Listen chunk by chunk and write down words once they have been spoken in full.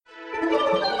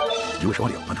Jewish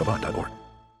audio on Chabad.org.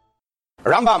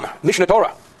 Rambam, Mishnah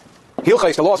Torah.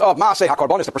 Hilchos, the laws of Maaseh,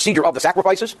 Hakorbanot, the procedure of the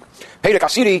sacrifices. Perek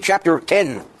Asiri, chapter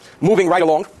 10. Moving right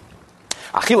along.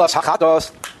 Achilas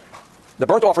hachatos. The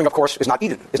burnt offering, of course, is not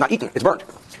eaten. It's burnt.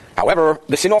 However,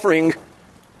 the sin offering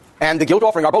and the guilt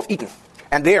offering are both eaten.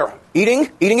 And there, eating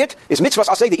it is mitzvahs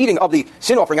aseh. The eating of the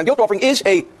sin offering and guilt offering is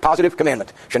a positive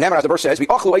commandment. Shenemar, as the verse says,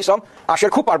 v'achlu esam asher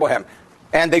kupar bohem.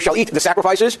 And they shall eat the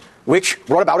sacrifices which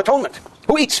brought about atonement.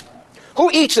 Who eats? Who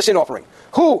eats the sin offering?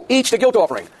 Who eats the guilt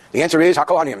offering? The answer is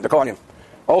HaKohanim, the Kohanim.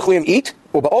 Ochlim eat,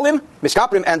 Uba'olim,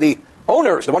 Miskaprim, and the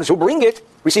owners, the ones who bring it,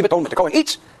 receive atonement. The Kohen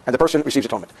eats, and the person receives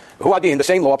atonement. Huadin, the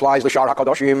same law applies l'shar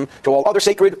HaKadoshim, to all other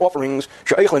sacred offerings.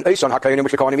 She'echlin Eison HaKayanim,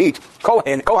 which the Kohanim eat.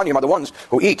 Kohanim are the ones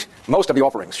who eat most of the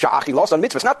offerings. Sha'achi los on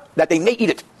mitzvahs, not that they may eat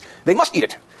it. They must eat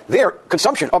it. Their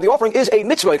consumption of the offering is a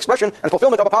mitzvah expression and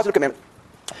fulfillment of a positive commandment.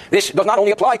 This does not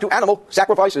only apply to animal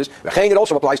sacrifices, it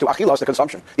also applies to achilas, the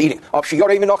consumption, the eating of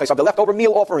shiyorei minoches, of the leftover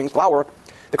meal offerings, flour.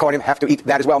 The Kohanim have to eat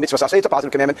that as well. Mitzvah saseh, it's a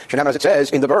positive commandment. Shenam, as it says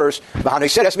in the verse,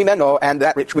 v'haneiseres mimeno, and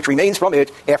that which remains from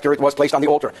it after it was placed on the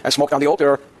altar and smoked on the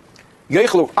altar.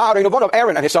 Yechlu, one of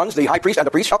Aaron and his sons, the high priest and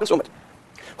the priest, shall consume it.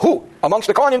 Who amongst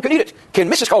the Kohanim can eat it? Can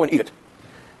Mrs. Cohen eat it?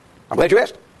 I'm glad you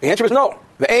asked. The answer is no.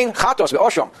 The ein chatos, the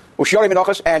osham, u'shiyorei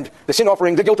minoches, and the sin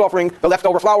offering, the guilt offering, the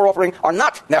leftover flour offering are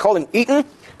not necholin eaten.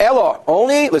 Ella,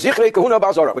 only lezichrei kahuna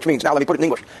ba'azara, which means, now let me put it in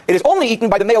English, it is only eaten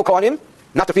by the male Kohanim,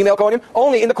 not the female Kohanim,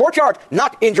 only in the courtyard,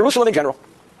 not in Jerusalem in general.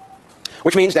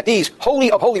 Which means that these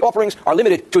holy of holy offerings are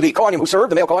limited to the Kohanim who serve,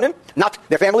 the male Kohanim, not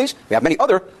their families. We have many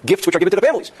other gifts which are given to the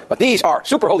families. But these are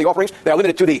super holy offerings. They are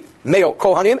limited to the male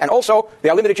Kohanim, and also they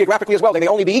are limited geographically as well. They may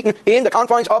only be eaten in the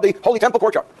confines of the holy temple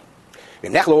courtyard.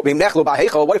 What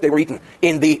if they were eaten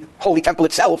in the holy temple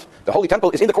itself? The holy temple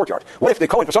is in the courtyard. What if the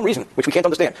Kohen, for some reason, which we can't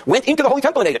understand, went into the holy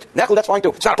temple and ate it? Nechlu, that's fine too.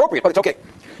 It's not appropriate, but it's okay.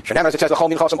 Shenam, as it says,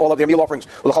 all of their meal offerings,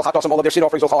 all of their sin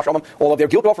offerings, all of their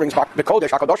guilt offerings,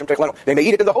 they may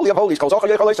eat it in the holy of holies,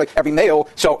 every male.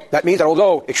 So that means that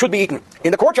although it should be eaten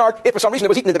in the courtyard, if for some reason it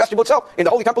was eaten in the vestibule itself, in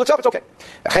the holy temple itself, it's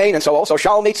okay. And so also,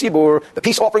 the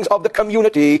peace offerings of the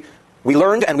community. We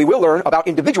learned and we will learn about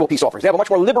individual peace offerings. They have a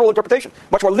much more liberal interpretation,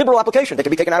 much more liberal application. They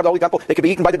can be taken out of the holy temple. They can be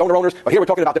eaten by the donor owners. But here we're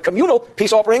talking about the communal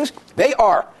peace offerings. They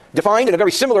are defined in a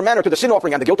very similar manner to the sin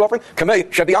offering and the guilt offering,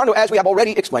 as we have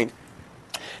already explained.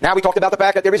 Now we talked about the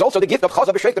fact that there is also the gift of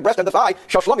chazav b'sheik, the breast and the thigh,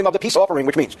 shalshlomim of the peace offering,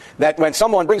 which means that when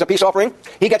someone brings a peace offering,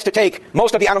 he gets to take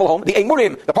most of the animal home. The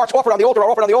emurim, the parts offered on the altar,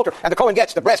 are offered on the altar, and the Kohen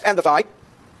gets the breast and the thigh.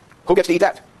 Who gets to eat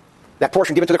that? That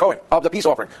portion given to the Kohen of the peace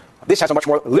offering. This has a much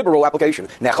more liberal application.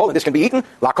 Nechol, and this can be eaten,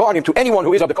 la'kohanim, to anyone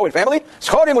who is of the Kohen family,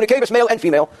 schorim unikavus, male and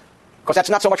female, because that's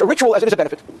not so much a ritual as it is a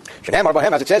benefit. Shenamar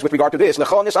bahem, as it says with regard to this,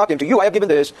 lechol nisatim, to you I have given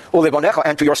this, ulevonecha,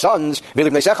 and to your sons,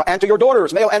 vilivnesecha, and to your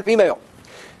daughters, male and female.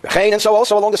 And so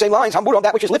also along the same lines, hamuram,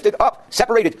 that which is lifted up,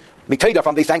 separated, miteda,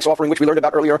 from the thanks offering which we learned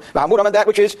about earlier, hamuram, and that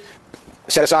which is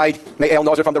set aside, me'el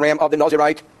nazir, from the ram of the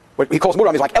Nazirite. What he calls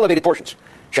muram is like elevated portions.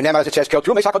 Shenamar, as it says, kel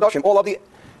trumes hakadoshim, all of the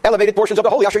elevated portions of the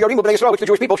holy, Asher Yarimu B'nai Yisrael, which the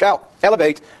Jewish people shall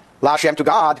elevate. L'Hashem, to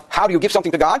God. How do you give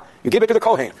something to God? You give it to the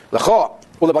Kohen. L'cho,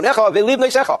 u'levonecha v'livnei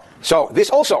secha. So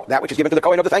this also, that which is given to the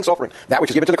Kohen of the thanks offering, that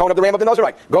which is given to the Kohen of the ram of the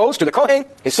Nazirite, goes to the Kohen,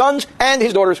 his sons, and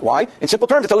his daughters. Why? In simple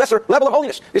terms, it's a lesser level of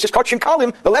holiness. This is Kodshim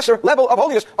Kalim, the lesser level of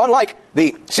holiness, unlike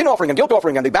the sin offering and guilt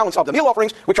offering and the balance of the meal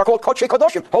offerings, which are called Kodshei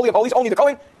Kodoshim, holy of holies, only the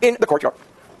Kohen in the courtyard.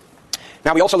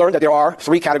 Now we also learned that there are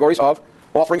three categories of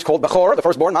offerings called Bechor, the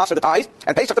firstborn, Maaseh, the tithe,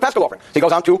 and Pesach, the paschal offering. So he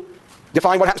goes on to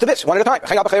define what happens to this, one at a time.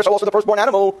 Chayah b'cher, so also the firstborn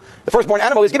animal. The firstborn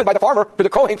animal is given by the farmer to the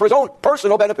Kohen for his own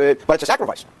personal benefit, but it's a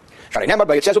sacrifice.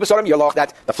 It says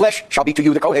that the flesh shall be to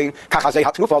you, the Kohen,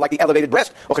 like the elevated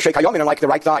breast, and like the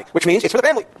right thigh, which means it's for the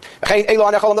family.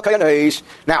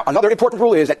 Now, another important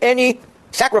rule is that any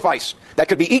sacrifice that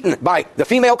could be eaten by the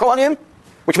female Kohanim,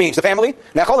 which means the family,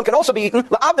 Necholim, can also be eaten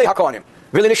la'avdei HaKohanim,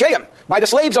 by the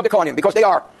slaves of the Kohanim, because they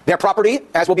are their property,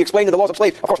 as will be explained in the laws of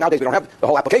slaves. Of course, nowadays we don't have the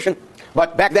whole application,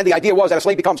 but back then the idea was that a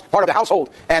slave becomes part of the household,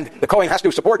 and the Kohen has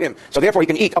to support him, so therefore he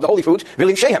can eat of the holy foods.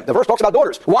 The verse talks about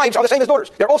daughters. Wives are the same as daughters.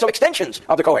 They're also extensions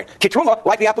of the Kohen. Kitruma,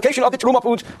 like the application of the Truma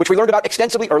foods, which we learned about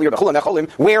extensively earlier,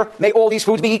 where may all these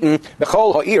foods be eaten?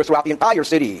 Bechol ha'ir, throughout the entire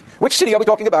city. Which city are we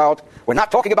talking about? We're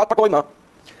not talking about Pakoima.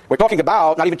 We're talking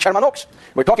about not even Chermanox.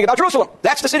 We're talking about Jerusalem.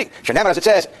 That's the city. Shenem, as it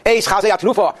says, Eis chazei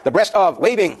atnufa, the breast of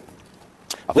waving,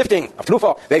 of lifting, of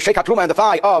tnufa, ve'shek hatruma, and the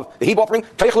thigh of the heave offering.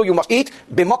 Teichlu, you must eat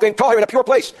b'makom tahir, in a pure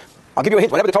place. I'll give you a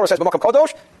hint. Whenever the Torah says b'makom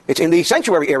kadosh, it's in the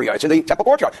sanctuary area. It's in the temple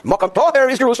courtyard. Makom tahir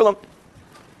is Jerusalem.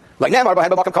 Like Namar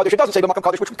behind B'Makam Kodesh, it doesn't say B'Makam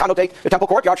Kodesh, which would connotate the temple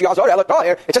courtyard.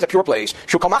 It says a pure place.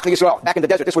 Shukamach Yisrael. Back in the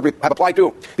desert, this would have applied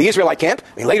to the Israelite camp.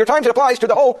 In later times, it applies to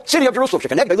the whole city of Jerusalem.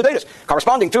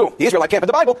 Corresponding to the Israelite camp in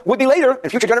the Bible would be later in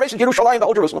future generations Yerushalayim, the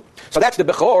whole Jerusalem. So that's the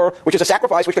Bechor, which is a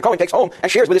sacrifice which the Kohen takes home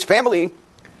and shares with his family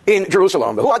in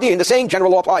Jerusalem. The same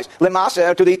general law applies.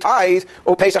 Maaseh to the tithe,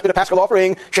 or Pesach to the Paschal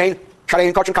offering, Shein,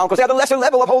 Sharein, Kachin, because they have the lesser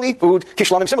level of holy food,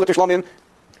 Kishlamim, similar to Shlamim.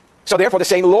 So therefore the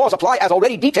same laws apply as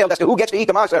already detailed as to who gets to eat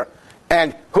the Maaseh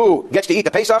and who gets to eat the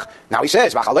Pesach. Now he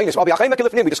says, we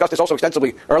discussed this also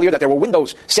extensively earlier, that there were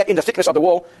windows set in the thickness of the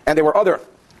wall, and there were other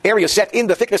areas set in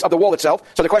the thickness of the wall itself.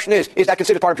 So the question is that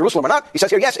considered part of Jerusalem or not? He says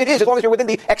here, yes, it is. As long as you're within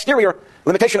the exterior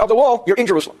limitation of the wall, you're in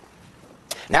Jerusalem.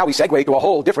 Now we segue to a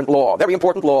whole different law, very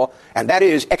important law, and that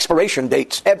is expiration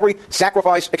dates. Every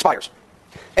sacrifice expires.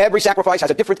 Every sacrifice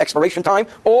has a different expiration time,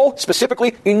 all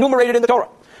specifically enumerated in the Torah.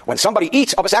 When somebody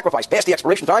eats of a sacrifice past the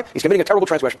expiration time, he's committing a terrible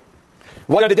transgression.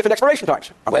 What are the different expiration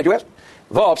times? I'm glad you asked.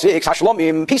 Vav 6,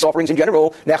 Hashlomim, peace offerings in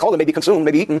general, Ne'acholim may be consumed,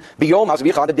 may be eaten, Biyom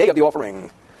HaZvicha, the day of the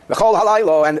offering. V'chol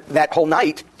halaylo, and that whole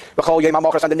night, V'chol Yom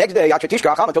HaMochas, and the next day,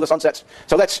 until the sun sets.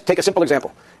 So let's take a simple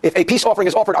example. If a peace offering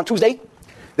is offered on Tuesday,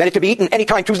 then it can be eaten any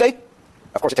time Tuesday.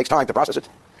 Of course, it takes time to process it.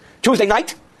 Tuesday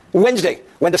night, Wednesday.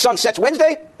 When the sun sets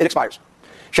Wednesday, it expires.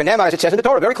 Shenema, as it says in the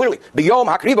Torah very clearly, B'yom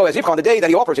hakribo ezivcha, on the day that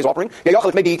he offers his offering,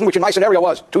 Yayachal may be eaten, which in my scenario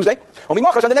was Tuesday,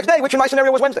 Omimachas on the next day, which in my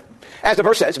scenario was Wednesday. As the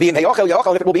verse says, V'yim heyachel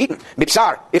yayachal, if it will be eaten,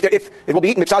 Mipsar, if it will be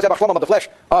eaten, Mipsar zebach shlomim, of the flesh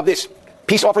of this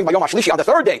peace offering by Yom HaShlishi, on the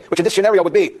third day, which in this scenario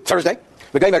would be Thursday,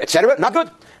 V'geimer, etc., not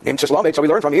good. So we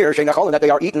learn from here, Sheinachol, that they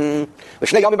are eaten, 2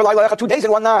 days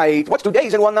and 1 night. What's 2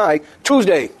 days and 1 night?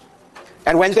 Tuesday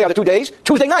and Wednesday are the 2 days.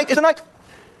 Tuesday night is the night.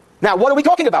 Now, what are we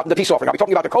talking about in the peace offering? Are we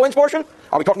talking about the Kohen's portion?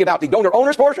 Are we talking about the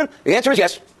donor-owner's portion? The answer is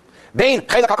yes. Bein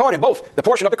Chelek HaKohen, both the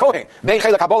portion of the Kohen, Bein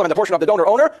Chelek HaBolam, and the portion of the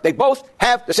donor-owner, they both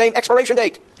have the same expiration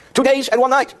date. 2 days and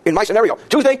 1 night, in my scenario.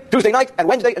 Tuesday night, and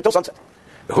Wednesday until sunset.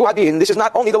 This is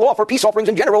not only the law for peace offerings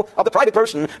in general of the private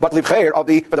person, but for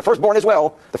the firstborn as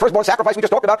well. The firstborn sacrifice we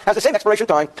just talked about has the same expiration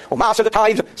time. Maaseh, the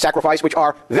tithe sacrifice, which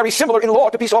are very similar in law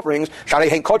to peace offerings.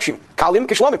 Sharein kodshim, kalim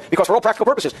kishlamim, because for all practical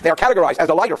purposes, they are categorized as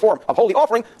the lighter form of holy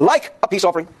offering, like a peace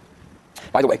offering.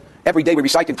 By the way, every day we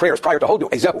recite in prayers prior to Hodu,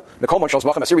 Ezehu, Mekomon Shel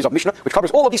Zvachim, a series of Mishnah, which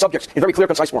covers all of these subjects in very clear,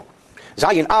 concise form.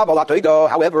 Zayin Aval HaTodah,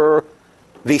 however,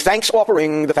 the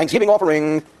Thanksgiving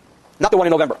offering, not the one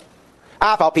in November.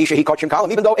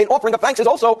 Even though an offering of thanks is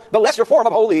also the lesser form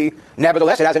of holy,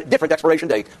 nevertheless it has a different expiration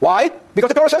date. Why? Because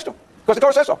the Torah says so.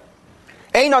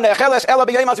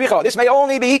 This may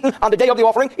only be eaten on the day of the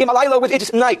offering, imalayla, with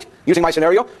its night. Using my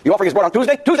scenario, the offering is brought on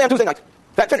Tuesday and Tuesday night.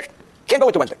 That's finished. Can't go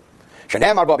into Wednesday.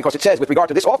 Because it says with regard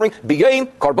to this offering, on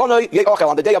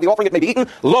the day of the offering it may be eaten,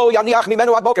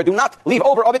 do not leave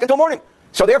over of it until morning.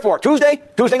 So therefore, Tuesday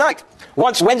night.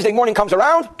 Once Wednesday morning comes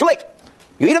around, too late.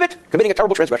 You eat of it, committing a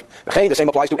terrible transgression. The same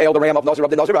applies to ale, the ram of Nazir of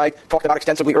the Nazirite, talked about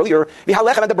extensively earlier. The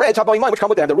halechem and the breads, which come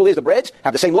with them. The rule is the breads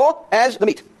have the same law as the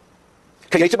meat.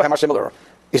 Are similar.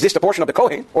 Is this the portion of the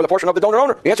Kohen or the portion of the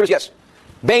donor-owner? The answer is yes.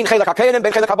 Bein chelek haKohen and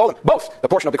bein chelek haBolam. Both, the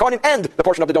portion of the Kohen and the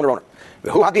portion of the donor-owner.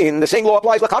 The same law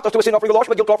applies to a sin offering, a losh,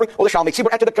 a guilt offering, or the shalmei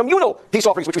tzibur, and to the communal peace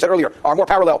offerings, which we said earlier, are more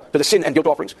parallel to the sin and guilt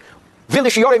offerings. And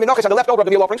the leftover of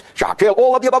the meal offerings,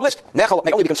 all of the above list, nechel,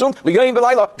 may only be consumed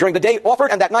during the day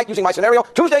offered, and that night, using my scenario,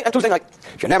 Tuesday and Tuesday night.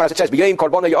 As it says,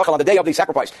 on the day of the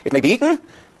sacrifice, it may be eaten.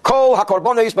 Kol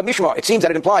hakorbanot b'mishma. It seems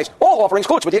that it implies all offerings,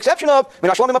 with the exception of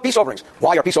minashlamim, peace offerings.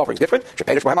 Why are peace offerings different?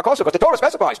 Because the Torah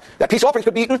specifies that peace offerings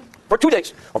could be eaten for 2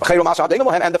 days. And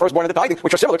the firstborn and the tithing,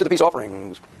 which are similar to the peace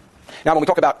offerings. Now, when we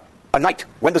talk about a night,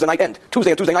 when does the night end?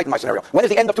 Tuesday and Tuesday night in my scenario. When is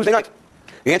the end of Tuesday night?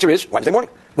 The answer is Wednesday morning.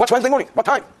 What's Wednesday morning? What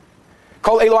time?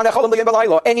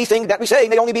 Anything that we say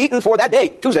may only be eaten for that day,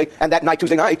 Tuesday, and that night,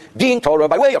 Tuesday night, being Torah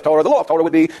by way of Torah. The law of Torah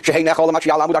would be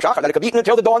that it could be eaten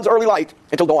until the dawn's early light,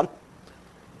 until dawn.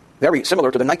 Very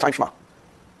similar to the nighttime Shema.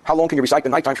 How long can you recite the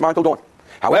nighttime Shema until dawn?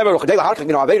 However, but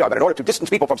in order to distance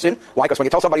people from sin, why? Because when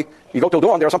you tell somebody you go till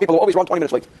dawn, there are some people who always run 20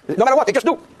 minutes late. No matter what, they just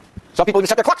do. Some people even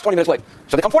set their clocks 20 minutes late,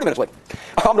 so they come 40 minutes late.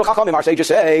 Our sages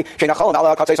say,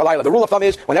 the rule of thumb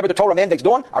is, whenever the Torah mandates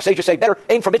dawn, our sages say, better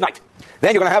aim for midnight.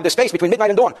 Then you're going to have the space between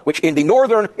midnight and dawn, which in the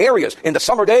northern areas, in the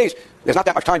summer days, there's not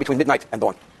that much time between midnight and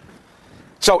dawn.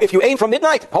 So if you aim for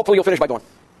midnight, hopefully you'll finish by dawn.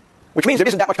 Which means there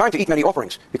isn't that much time to eat many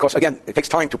offerings, because again, it takes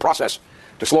time to process,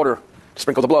 to slaughter, to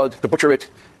sprinkle the blood, to butcher it,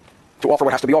 to offer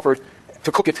what has to be offered,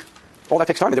 to cook it. All that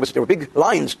takes time, and there were big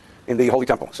lines in the Holy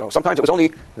Temple. So sometimes it was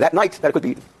only that night that it could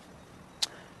be eaten.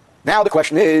 Now the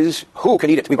question is, who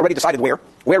can eat it? We've already decided where.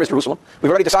 Where is Jerusalem?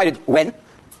 We've already decided when.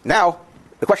 Now,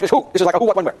 the question is who. This is like a who,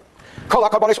 what, when, where. Kol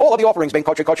hakorbanot, all of the offerings, bein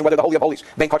kodshim, whether the holy of holies,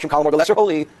 bein kodshim kalim, or the lesser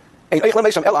holy.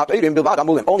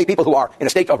 Only people who are in a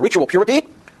state of ritual purity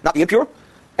not the impure,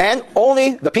 and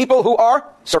only the people who are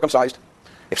circumcised.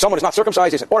 If someone is not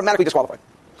circumcised, is automatically disqualified.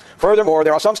 Furthermore,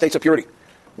 there are some states of purity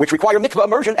which require mikvah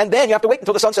immersion, and then you have to wait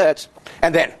until the sun sets.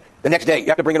 And then, the next day, you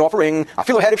have to bring an offering.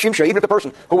 Even if the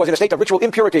person who was in a state of ritual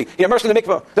impurity, he immersed in the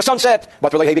mikvah, the sun set,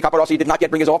 but he did not yet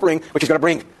bring his offering, which he's going to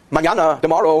bring mañana,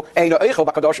 tomorrow. He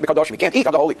can't eat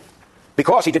of the holy,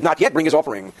 because he did not yet bring his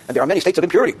offering. And there are many states of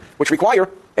impurity which require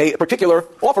a particular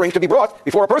offering to be brought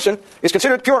before a person is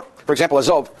considered pure. For example, a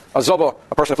zova,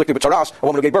 a person afflicted with tzaras, a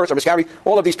woman who gave birth or miscarried.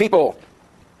 All of these people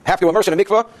have to immerse in a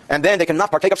mikvah, and then they cannot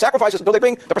partake of sacrifices until they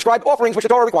bring the prescribed offerings which the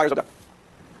Torah requires of them.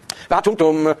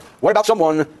 What about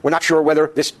someone, we're not sure whether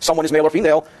this someone is male or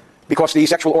female, because the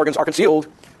sexual organs are concealed.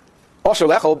 Also,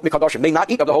 may not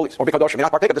eat of the holies, or may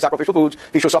not partake of the sacrificial foods,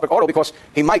 because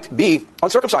he might be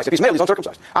uncircumcised. If he's male, he's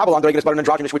uncircumcised. Is but an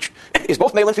androgynous, which is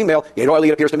both male and female. It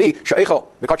appears to me,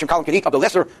 can eat of the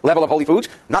lesser level of holy foods,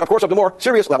 not of course of the more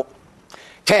serious level.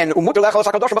 10.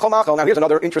 Now here's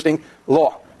another interesting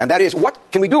law, and that is, what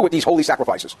can we do with these holy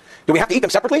sacrifices? Do we have to eat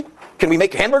them separately? Can we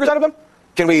make hamburgers out of them?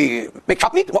 Can we make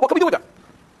chopped meat? What can we do with them?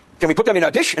 Can we put them in a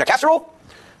dish, in a casserole?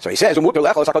 So he says,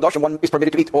 one is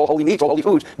permitted to eat all holy meats, all holy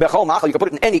foods. You can put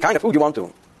it in any kind of food you want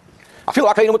to. Even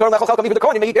the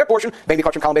Kohen may eat their portion.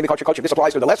 This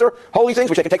applies to the lesser holy things,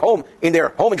 which they can take home in their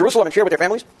home in Jerusalem and share with their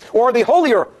families. Or the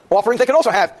holier offerings they can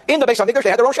also have in the Beis HaMikdash.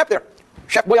 They had their own chef there,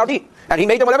 Chef Boyardee, and he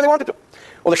made them whatever they wanted to.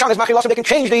 Well, the Shanas Machilas, they can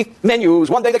change the menus.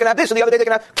 One day they can have this, and the other day they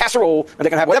can have casserole, and they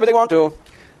can have whatever they want to.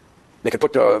 They can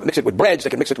mix it with breads, they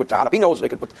can mix it with jalapenos, they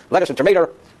can put lettuce and tomato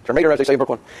as they say in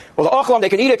Brooklyn. Well, the ochlam, they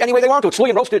can eat it any way they want to. It's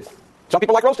tzluim, roasted. Some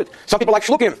people like roasted. Some people like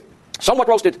shlukim, somewhat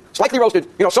roasted, slightly roasted,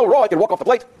 so raw it can walk off the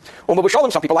plate. Or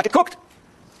some people like it cooked.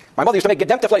 My mother used to make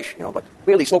gedempte flesh, but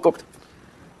really slow cooked.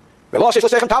 What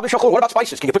about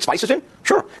spices? Can you put spices in?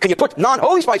 Sure. Can you put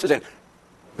non-holy spices in?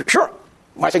 Sure.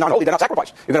 When I say non-holy, they're not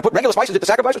sacrificed. You're going to put regular spices into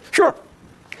sacrifices? Sure.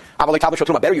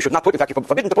 Better, you should not put, in fact, you're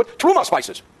forbidden to put truma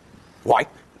spices. Why?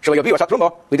 Because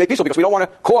we don't want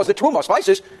to cause the truma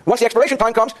spices, once the expiration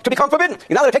time comes, to become forbidden.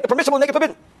 You're not going to take the permissible and make it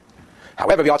forbidden.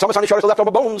 However, the leftover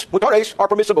bones, mutares, are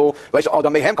permissible. If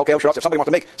somebody wants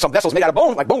to make some vessels made out of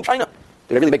bone, like bone china, do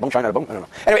they really make bone china out of bone? I don't know.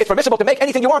 Anyway, it's permissible to make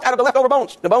anything you want out of the leftover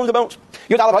bones. The bones.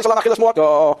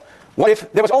 What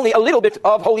if there was only a little bit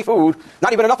of holy food,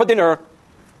 not even enough for dinner?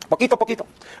 There's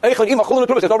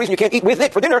no reason you can't eat with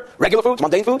it for dinner regular foods,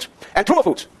 mundane foods, and truma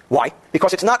foods. Why?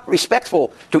 Because it's not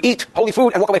respectful to eat holy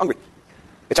food and walk away hungry.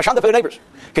 It's a shanda for the neighbors.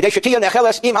 It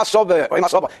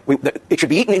should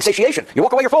be eaten in satiation. You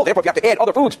walk away, you're full. Therefore, if you have to add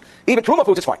other foods, even truma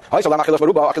foods, it's fine. What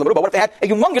if they had a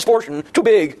humongous portion, too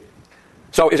big?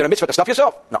 So is it a mitzvah to stuff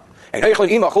yourself? No. And then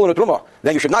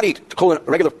you should not eat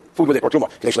regular food with it, or truma.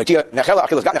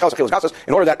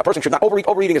 In order that a person should not overeat.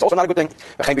 Overeating is also not a good thing.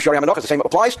 The same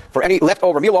applies for any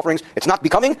leftover meal offerings. It's not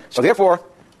becoming, so therefore,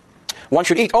 one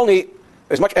should eat only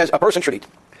as much as a person should eat.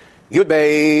 We can't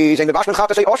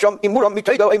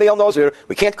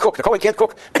cook, the Kohen can't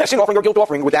cook a sin offering or guilt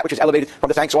offering with that which is elevated from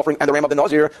the thanks offering and the ram of the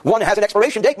Nazir. One has an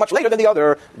expiration date much later than the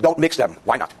other. Don't mix them.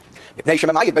 Why not? Because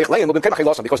then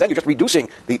you're just reducing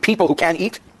the people who can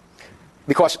eat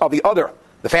because of the other.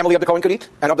 The family of the Kohen could eat,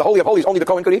 and of the Holy of Holies only the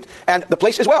Kohen could eat, and the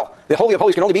place as well. The Holy of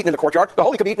Holies can only be eaten in the courtyard. The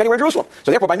Holy could be eaten anywhere in Jerusalem.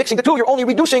 So therefore, by mixing the two, you're only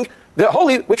reducing the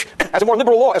Holy, which has a more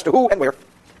liberal law as to who and where.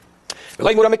 The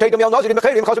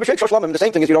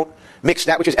same thing is you don't mix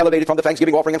that which is elevated from the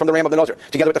thanksgiving offering and from the ram of the Nazir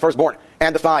together with the firstborn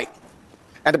and the thigh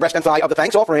and the breast and thigh of the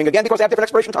thanks offering, again because they have different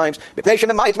expiration times. Because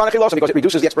it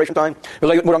reduces the expiration time. You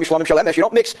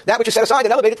don't mix that which is set aside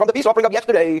and elevated from the peace offering of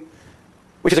yesterday,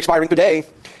 which is expiring today,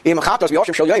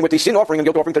 with the sin offering and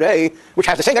guilt offering today, which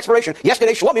has the same expiration.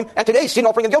 Yesterday's shlomim and today's sin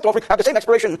offering and guilt offering have the same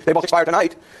expiration. They both expire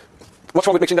tonight. What's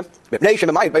wrong with mixing them?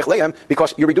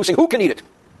 Because you're reducing who can eat it.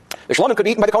 The shlomim could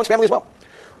be eaten by the Kohen's family as well.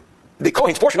 The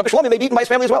Kohen's portion of the shlomim may be eaten by his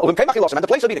family as well. And the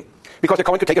place of eating. Because the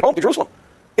Kohen could take it home to Jerusalem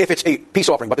if it's a peace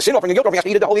offering. But the sin offering and guilt offering has to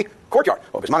eat at the holy courtyard.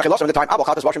 At the time,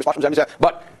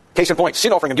 but case in point,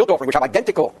 sin offering and guilt offering, which have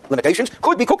identical limitations,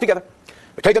 could be cooked together.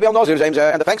 And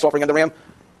the thanks offering and the ram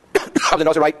of the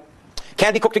Nazirite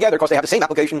can be cooked together because they have the same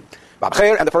application.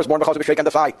 And the firstborn and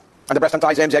the thigh. And the breast and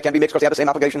thigh zemzeh can be mixed because they have the same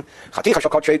application.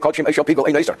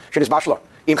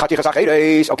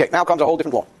 Okay, now comes a whole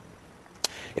different law.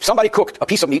 If somebody cooked a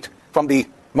piece of meat from the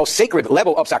most sacred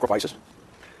level of sacrifices,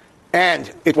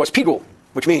 and it was pigul,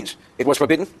 which means it was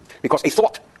forbidden, because a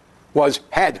thought was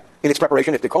had in its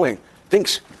preparation. If the Kohen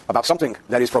thinks about something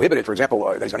that is prohibited, for example,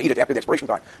 that he's going to eat it after the expiration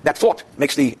time, that thought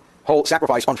makes the whole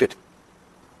sacrifice unfit.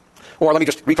 Or let me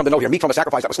just read from the note here. Meat from a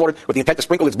sacrifice that was slaughtered with the intent to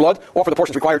sprinkle its blood, or for the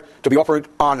portions required to be offered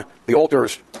on the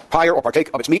altar's pyre or partake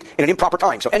of its meat in an improper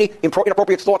time. So any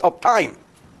inappropriate thought of time.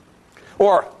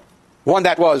 Or one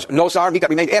that was nosar, meat that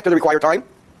remained after the required time,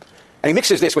 and he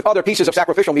mixes this with other pieces of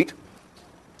sacrificial meat,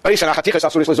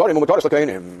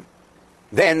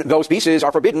 then those pieces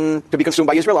are forbidden to be consumed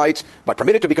by Israelites, but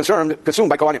permitted to be consumed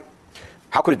by Kohanim.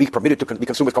 How could it be permitted to be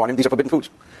consumed with Kohanim? These are forbidden foods.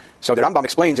 So the Rambam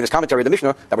explains in his commentary of the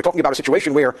Mishnah that we're talking about a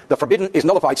situation where the forbidden is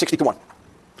nullified 60-1,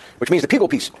 which means the pigul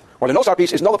piece or the nosar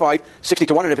piece is nullified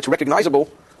 60-1, and if it's recognizable,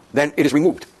 then it is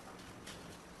removed.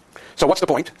 So what's the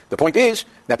point? The point is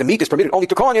that the meat is permitted only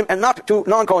to Kohanim and not to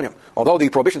non-Kohanim. Although the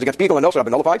prohibitions against pigul and nosar have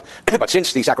been nullified, but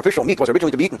since the sacrificial meat was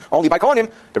originally to be eaten only by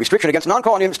Kohanim, the restriction against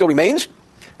non-Kohanim still remains.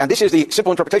 And this is the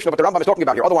simple interpretation of what the Rambam is talking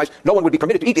about here. Otherwise, no one would be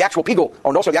permitted to eat the actual pigul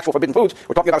or nosar, the actual forbidden foods.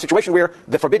 We're talking about a situation where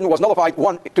the forbidden was nullified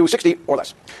 1 to 60 or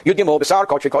less. Yud Gimel, Basar,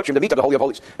 Kochim, the meat of the Holy of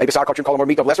Holies. A Basar, Kochim, Kolam, or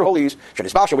meat of lesser holies.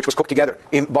 Shenisbasha, which was cooked together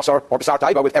in Basar or Basar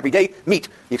Taiba with everyday meat.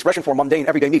 The expression for mundane,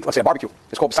 everyday meat, let's say a barbecue,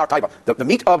 is called Basar Taiba, the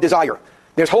meat of desire.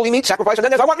 There's holy meat, sacrifice, and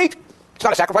then there's I want meat. It's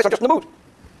not a sacrifice, I'm just in the mood.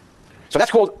 So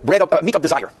that's called meat of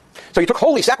desire. So you took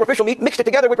holy sacrificial meat, mixed it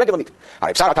together with regular meat.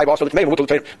 And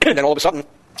then all of a sudden,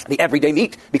 the everyday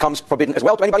meat becomes forbidden as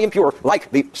well to anybody impure,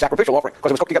 like the sacrificial offering,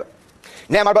 because it was cooked together.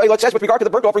 It says with regard to the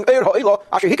burnt offering,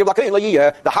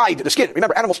 the hide, the skin.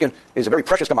 Remember, animal skin is a very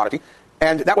precious commodity,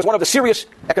 and that was one of the serious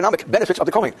economic benefits of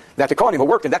the Kohen, that the Kohanim who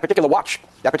worked in that particular watch,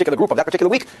 that particular group of that particular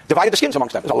week, divided the skins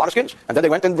amongst them. There's a lot of skins, and then they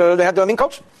went and they had mink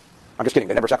coats. I'm just kidding,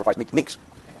 they never sacrificed minks.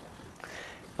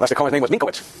 Unless the Kohen's name was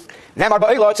Minkowitz.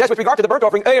 It says with regard to the burnt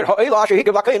offering,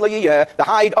 the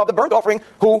hide of the burnt offering,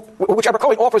 whichever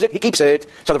Kohen offers it, he keeps it.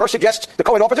 So the verse suggests the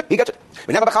Kohen offers it, he gets it.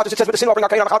 It says with the sin offering,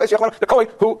 the Kohen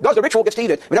who does the ritual gets to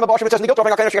eat it. It says in the guilt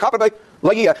offering, the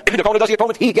Kohen who does the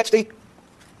atonement, he gets the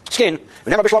skin.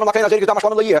 The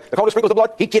Kohen who sprinkles the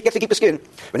blood, he gets to keep the skin.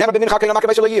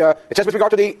 It says with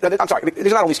regard to this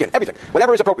is not only skin, everything.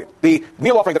 Whatever is appropriate. The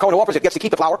meal offering, the Kohen who offers it gets to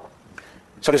keep the flour.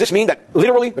 So does this mean that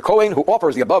literally the Kohen who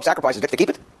offers the above sacrifices gets to keep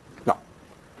it? No.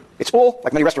 It's all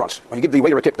like many restaurants. When you give the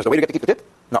waiter a tip, does the waiter get to keep the tip?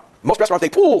 No. Most restaurants, they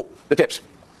pool the tips.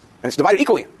 And it's divided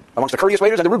equally amongst the courteous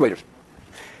waiters and the rude waiters.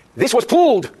 This was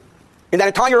pooled in that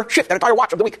entire shift, that entire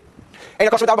watch of the week. So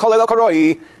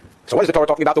what is the Torah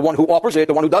talking about? The one who offers it,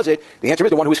 the one who does it? The answer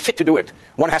is the one who is fit to do it.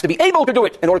 One has to be able to do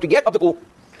it in order to get of the pool.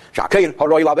 The Kohen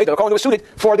who is suited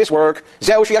for this work, he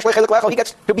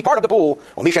gets to be part of the pool.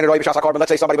 Let's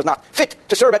say somebody was not fit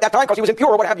to serve at that time because he was impure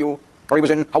or what have you, or he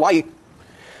was in Hawaii.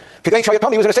 He was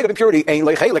in a state of impurity. Even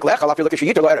if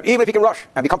he can rush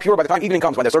and become pure by the time evening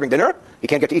comes when they're serving dinner, he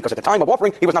can't get to eat because at the time of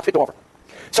offering, he was not fit to offer.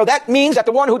 So that means that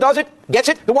the one who does it gets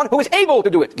it, the one who is able to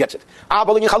do it gets it.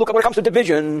 When it comes to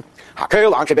division,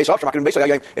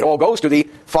 it all goes to the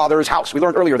father's house. We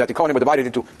learned earlier that the Kohanim were divided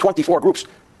into 24 groups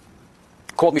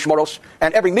called mishmoros,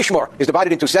 and every mishmor is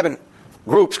divided into 7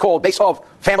 groups called base of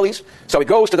families. So it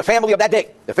goes to the family of that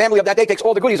day. The family of that day takes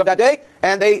all the goodies of that day,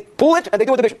 and they pool it, and they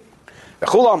do a division. They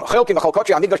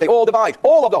all divide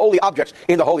all of the holy objects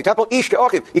in the holy temple. Each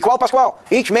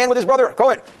man with his brother,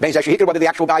 Kohen. Whether the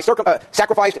actual guy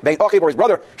sacrificed, or his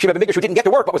brother, who didn't get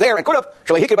to work but was there and could have,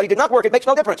 but he did not work, it makes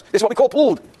no difference. This is what we call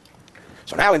pooled.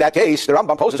 So now in that case, the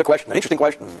Rambam poses a question, an interesting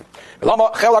question. Why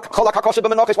when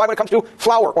it comes to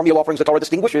flour or meal offerings, the Torah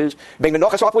distinguishes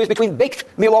between baked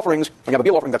meal offerings. When you have a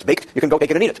meal offering that's baked, you can go take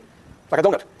it and eat it, like a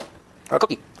donut or a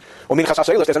cookie.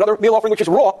 There's another meal offering which is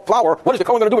raw flour. What is the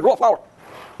Kohen going to do with raw flour?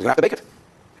 He's going to have to bake it.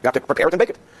 You have to prepare it and bake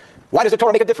it. Why does the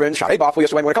Torah make a difference? When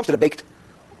it comes to the baked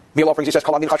meal offerings, he says,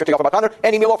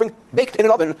 any meal offering baked in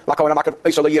an oven,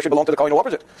 should belong to the Kohen who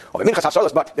offers it.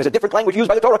 But there's a different language used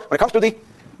by the Torah when it comes to the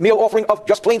meal offering of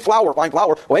just plain flour, fine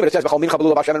flour. It says,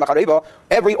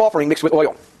 every offering mixed with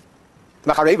oil.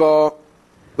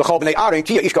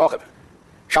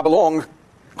 Shall belong,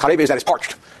 is that is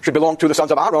parched, should belong to the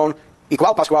sons of Aaron,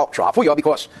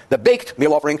 because the baked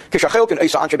meal offering, when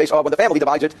the family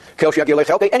divides it,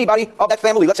 anybody of that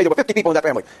family, let's say there were 50 people in that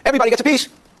family, everybody gets a piece.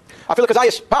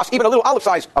 Even a little olive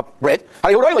size of bread,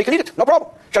 you can eat it, no problem.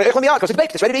 Because it's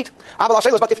baked, it's ready to eat.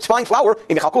 But if it's fine flour,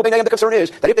 the concern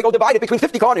is that if they go divide it between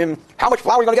 50 Kohanim, how much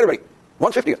flour are you going to get everybody?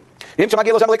 1/50. And the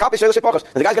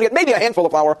guy's going to get maybe a handful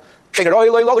of flour. What's he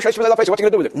going to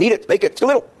do with it? Knead it, bake it, it's too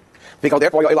little.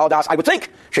 Therefore, I would think,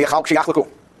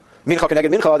 Mincha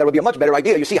connected mincha, that would be a much better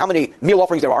idea. You see how many meal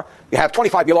offerings there are. You have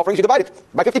 25 meal offerings, you divide it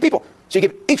by 50 people. So you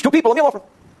give each 2 people a meal offering.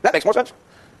 That makes more sense.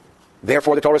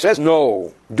 Therefore, the Torah says,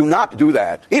 no, do not do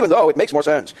that, even though it makes more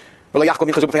sense. Instead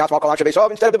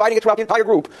of dividing it throughout the entire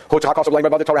group, the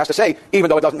Torah has to say, even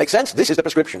though it doesn't make sense, this is the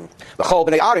prescription. It's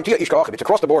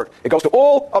across the board. It goes to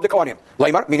all of the Kohanim.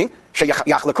 Meaning,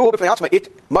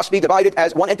 it must be divided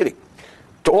as one entity.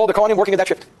 To all the Kohanim working in that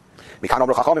shift.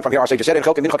 From here our sages said,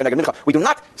 we do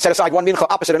not set aside one mincha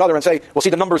opposite another and say, we'll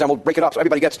see the numbers and we'll break it up so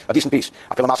everybody gets a decent piece.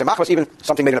 Even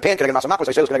something made in a pan, even if you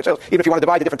want to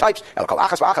divide the different types,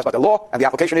 but the law and the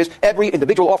application is every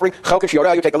individual offering,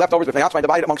 you take the leftovers and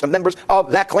divide it amongst the members of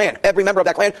that clan. Every member of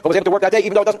that clan who was able to work that day,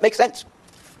 even though it doesn't make sense.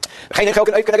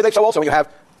 So also when you have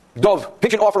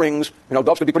pigeon offerings,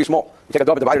 doves could be pretty small. You take a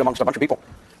dove and divide it amongst a bunch of people.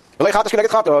 So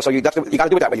you got to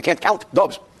do it that way. You can't count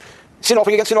doves. Sin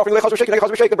offering against sin offering, the breast and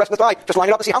the thigh. Just line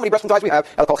it up and see how many breasts and thighs we have.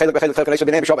 You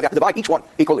have to divide each one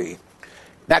equally.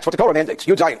 That's what the Torah mandates.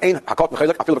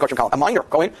 A minor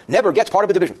Kohen never gets part of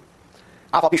the division.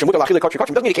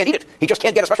 Doesn't mean he can't eat it. He just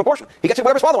can't get a special portion. He gets it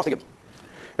whatever his father wants to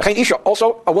give him.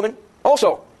 Also, a woman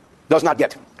also does not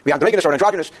get. We have androgynous or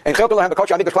androgynous, and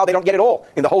they don't get it all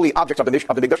in the holy objects of the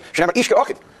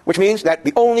Mikdash, which means that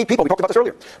the only people, we talked about this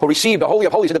earlier, who receive the Holy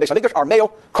of Holies in the Beis HaMikdash are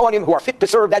male Kohanim who are fit to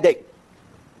serve that day.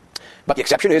 But the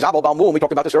exception is Abel Balmum, we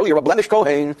talked about this earlier, a blemished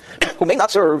Kohen who may not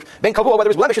serve, Ben Kavua, whether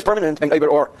his blemish is permanent,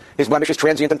 or his blemish is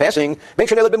transient and passing, Ben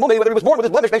Shanel Ben Mumei, whether he was born with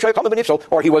his blemish, Ben Shanel Ben Ifso,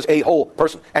 or he was a whole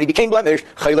person, and he became blemished,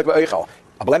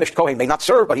 a blemished Kohen may not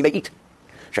serve, but he may eat.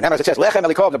 As it says, Lechem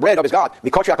Elikov, the bread of his God,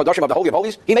 Mikoshia HaKadoshim of the Holy of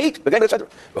Holies, he may eat.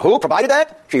 Who provided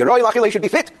that? He should be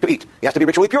fit to eat. He has to be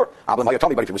ritually pure. But if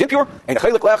he was impure, even if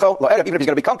he's going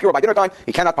to become pure by dinner time,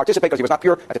 he cannot participate because he was not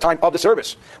pure at the time of the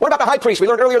service. What about the high priest? We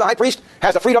learned earlier the high priest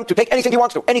has the freedom to take anything he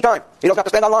wants to, anytime. He doesn't have to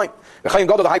stand on line. The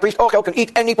high priest can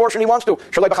eat any portion he wants to.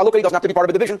 He doesn't have to be part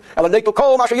of a division.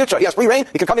 He has free reign.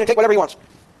 He can come in and take whatever he wants.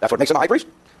 That's what makes him a high priest.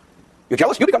 You're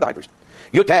jealous? You become the high priest.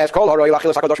 Anyone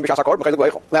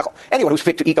who's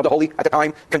fit to eat of the holy at the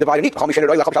time can divide and eat. But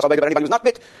anybody who's not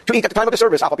fit to eat at the time of the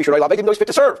service, even though he's fit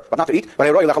to serve, but not to eat, and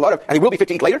he will be fit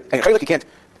to eat later, and he can't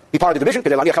be part of the division, to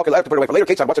put it away for later.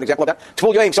 What's an example of that?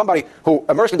 Somebody who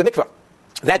immersed in the mikveh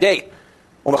that day,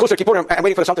 and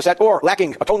waiting for the sun to set, or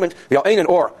lacking atonement,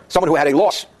 or someone who had a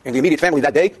loss in the immediate family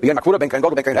that day,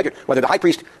 whether the high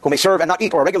priest who may serve and not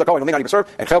eat, or a regular Kohen who may not even serve,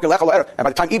 and by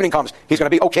the time evening comes, he's going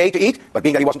to be okay to eat, but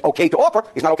being that he wasn't okay to offer,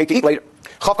 he's not okay to eat later.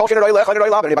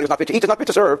 Anybody who's not fit to eat is not fit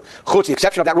to serve. The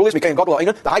exception of that rule is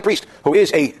the high priest, who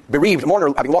is a bereaved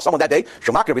mourner, having lost someone that day.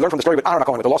 We learn from the story with Aaron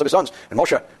with the loss of his sons, and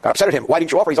Moshe got upset at him. Why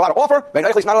didn't you offer? He's allowed to offer, but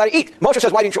he's not allowed to eat. Moshe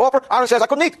says, why didn't you offer? Aaron says, I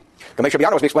couldn't eat.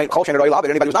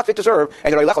 Anybody who's not fit to serve,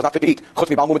 and is not fit to eat. With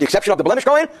the exception of the blemish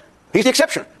Kohen, he's the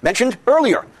exception mentioned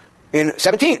earlier in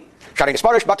 17. Because it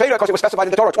was specified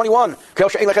in the Torah, 21.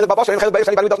 Anybody who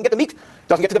doesn't get the meat,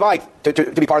 doesn't get to divide, to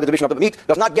be part of the division of the meat,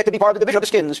 does not get to be part of the division of the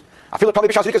skins.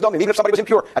 Even if somebody was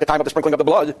impure at the time of the sprinkling of the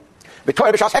blood,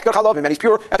 and he's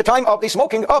pure at the time of the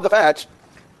smoking of the fats.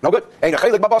 No good.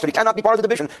 He cannot be part of the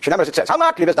division. As it says, the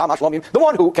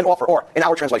one who can offer, or in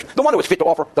our translation, the one who is fit to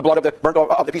offer the blood of the burnt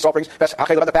of the peace offerings,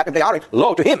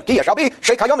 lo to him, he shall be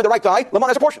shake hayom in the right thigh,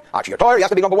 lemon as a portion. He has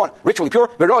to be number one, ritually pure,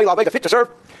 fit to serve.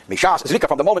 Mishas zrika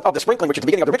from the moment of the sprinkling, which is the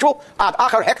beginning of the ritual, ad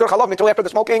achar hekter chalav until after the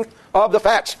smoking of the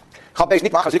fats. What if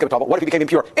he became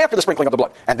impure after the sprinkling of the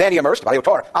blood, and then he immersed?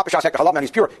 And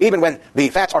he's pure even when the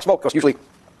fats are smoked, because usually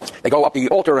they go up the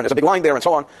altar and there's a big line there and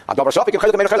so on.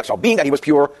 So being that he was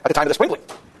pure at the time of the sprinkling,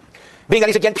 being that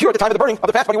he's again pure at the time of the burning of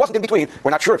the fats, but he wasn't in between, we're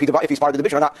not sure if he's part of the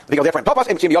division or not.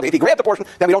 If he grabbed the portion,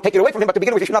 then we don't take it away from him, but to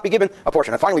begin with, he should not be given a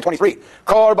portion. And finally, 23.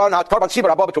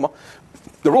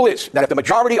 The rule is that if the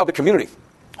majority of the community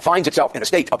finds itself in a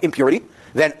state of impurity,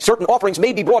 then certain offerings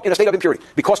may be brought in a state of impurity,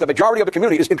 because the majority of the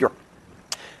community is impure.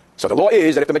 So the law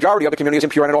is that if the majority of the community is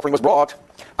impure and an offering was brought,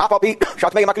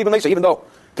 even though,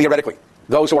 theoretically,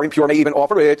 those who are impure may even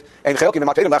offer it, and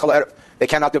they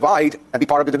cannot divide and be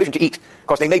part of the division to eat,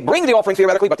 because they may bring the offering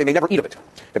theoretically, but they may never eat of it.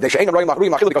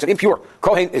 Because an impure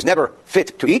Kohen is never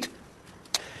fit to eat.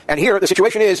 And here the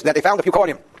situation is that they found a few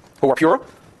Kohanim who were pure.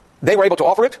 They were able to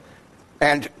offer it,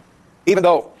 and even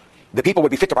though the people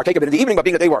would be fit to partake of it in the evening, but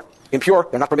being that they were impure,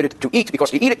 they're not permitted to eat,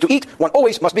 because to eat, one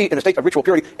always must be in a state of ritual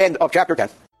purity. End of chapter 10.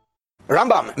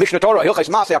 Rambam, Mishnah Torah, Hilchos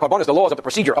Maaseh, Hakorbanot, the laws of the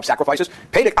procedure of sacrifices.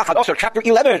 Perek Achad Asher, chapter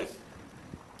 11.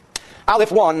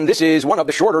 Aleph 1, this is one of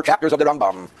the shorter chapters of the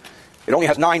Rambam. It only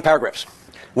has 9 paragraphs.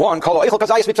 1,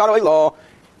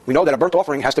 we know that a burnt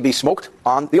offering has to be smoked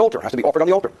on the altar, has to be offered on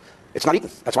the altar. It's not eaten.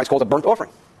 That's why it's called a burnt offering.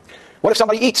 What if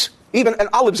somebody eats even an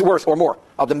olive's worth or more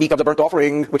of the meat of the burnt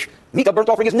offering, which meat of burnt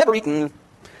offering is never eaten?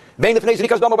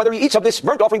 Whether he eats of this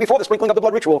burnt offering before the sprinkling of the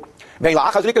blood ritual,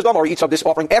 or he eats of this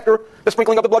offering after the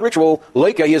sprinkling of the blood ritual,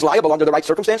 he is liable under the right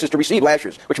circumstances to receive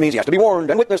lashes, which means he has to be warned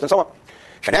and witnessed and so on.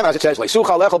 As it says,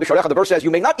 the verse says,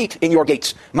 you may not eat in your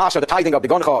gates. Maaseh, the tithing of the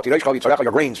goncha,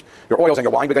 your grains, your oils, and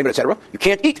your wine, etc. You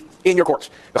can't eat in your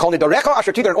courts. And all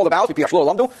the vows,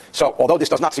 so although this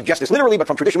does not suggest this literally, but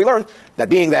from tradition we learn that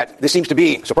being that this seems to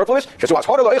be superfluous, this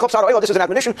is an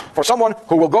admonition for someone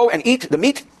who will go and eat the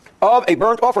meat of a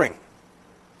burnt offering.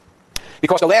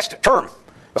 Because the last term,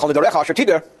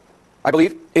 I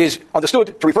believe, is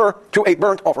understood to refer to a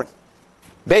burnt offering.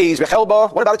 Beis,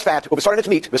 v'chelba, what about its fat? V'sar and its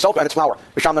meat, v'sulfa and its flour,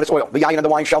 v'sham and its oil, v'yayin and the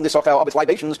wine, shal nisachel of its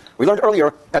libations. We learned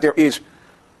earlier that there is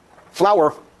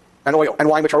flour and oil and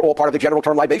wine, which are all part of the general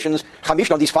term libations.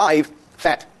 Chamishna, these 5,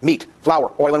 fat, meat,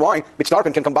 flour, oil, and wine,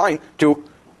 mitzdarfen can combine to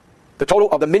the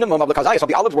total of the minimum of the kazayas of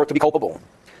the olive's worth to be culpable.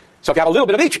 So if you have a little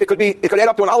bit of each, it could add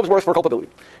up to an olive's worth for culpability.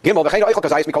 Gimel, v'chein oichel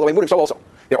kazayas mikol away murim. So also,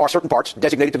 there are certain parts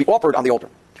designated to be offered on the altar.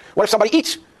 What if somebody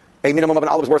eats a minimum of an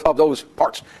olive's worth of those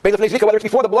parts? Whether it's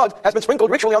before the blood has been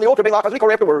sprinkled ritually on the altar,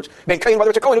 or afterwards. Whether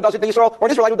it's a Kohen who does it in Israel or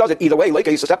an Israelite who does it. Either way, Leke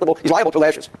is susceptible, he's liable to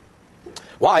lashes.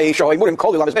 Why?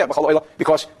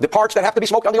 Because the parts that have to be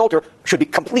smoked on the altar should be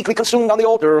completely consumed on the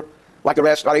altar, like the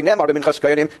rest.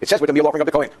 It says with the meal offering of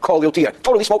the Kohen,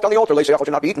 totally smoked on the altar,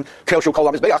 should not be eaten.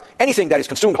 Anything that is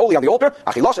consumed wholly on the altar,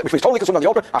 which means totally consumed on the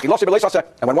altar,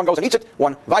 and when one goes and eats it,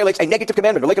 one violates a negative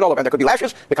commandment, and there could be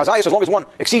lashes, because as long as one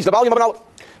exceeds the volume of an olive.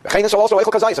 So also,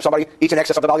 if somebody eats in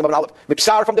excess of the volume of an olive,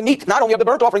 mipsar from the meat, not only of the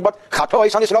burnt offering, but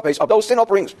chatois of those sin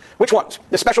offerings. Which ones?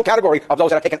 The special category of those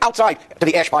that are taken outside to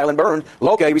the ash pile and burned,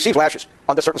 Loke receives lashes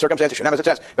under certain circumstances. As it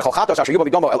says,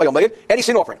 any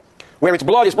sin offering where its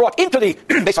blood is brought into the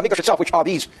Beis Hamikdash itself, which are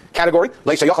these category,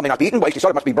 may not be eaten,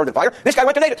 it must be burned in fire. This guy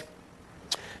went and ate it.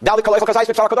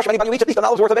 Anybody who eats at least an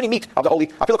olive's worth of any meat of the holy,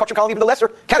 even the lesser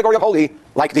category of holy,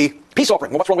 like the peace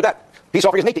offering. Well, what's wrong with that? Peace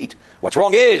offering is made to eat. What's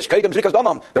wrong is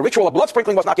the ritual of blood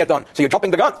sprinkling was not yet done, so you're jumping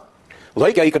the gun.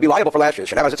 You could be liable for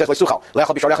lashes. As it says,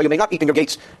 you may not eat in your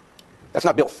gates. That's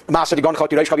not bill.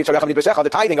 The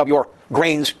tithing of your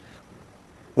grains,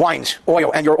 wines,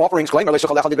 oil, and your offerings,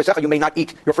 you may not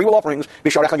eat your freewill offerings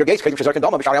before your gates, before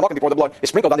the blood is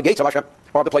sprinkled on the gates of Hashem,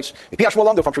 or of the place.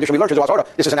 From tradition we learned,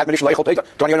 this is an admonition to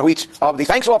anyone who eats of the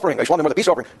thanks offering, or the peace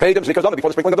offering, before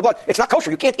the sprinkling of the blood. It's not kosher.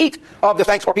 You can't eat of the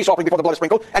thanks or peace offering before the blood is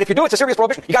sprinkled, and if you do, it's a serious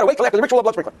prohibition. You got to wait till after the ritual of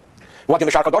blood sprinkling.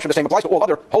 The same applies to all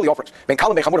other holy offerings.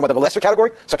 Whether the lesser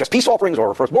category, such as peace offerings,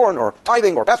 or firstborn, or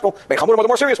tithing, or paschal, or the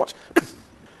more serious ones.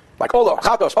 Like Ola,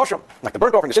 Chatos, Osham, like the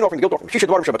burnt offering, the sin offering, the guilt offering,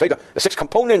 the 6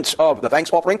 components of the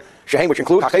thanks offering, Shehem, which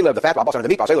include Hachelev, the fat, Babas, and the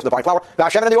meat, Baselos, the divine flour, the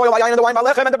Hashem, and the oil, and the wine,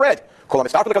 Malechem, and the bread. Kolam,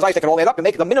 it's not for the Kazais, they can all add up and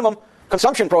make the minimum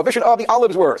consumption prohibition of the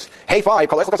olive's worth. Hey,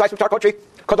 5,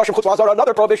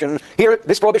 another prohibition. Here,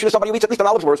 this prohibition is somebody who eats at least an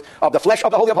olive's worth of the flesh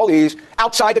of the Holy of Holies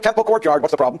outside the temple courtyard.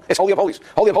 What's the problem? It's Holy of Holies.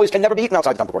 Holy of Holies can never be eaten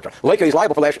outside the temple courtyard. Leke is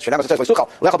liable for lashes. It says, he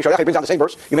brings down the same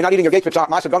verse. You may not eat in your gates. Tradition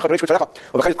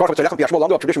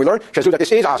we learn that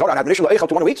this is an admonition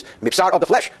to one who eats mipsar of the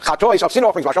flesh, chatois of sin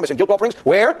offerings, vashamis and guilt offerings,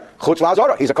 where chutz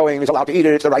la'azara. He's a Kohen, he's allowed to eat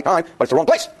it. It's the right time, but it's the wrong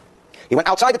place. He went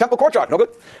outside the temple courtyard. No good.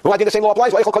 Well, I think the same law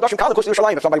applies.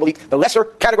 If somebody will eat the lesser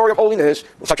category of holiness,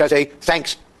 such as a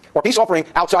thanks or peace offering,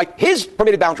 outside his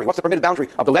permitted boundary. What's the permitted boundary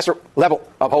of the lesser level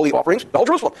of holy offerings? The whole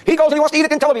Jerusalem. He goes and he wants to eat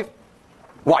it in Tel Aviv.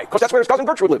 Why? Because that's where his cousin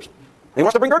Gertrude lives. He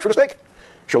wants to bring Gertrude a steak.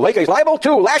 Sholeke is liable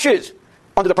to lashes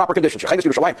under the proper conditions.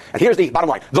 And here's the bottom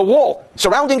line. The wall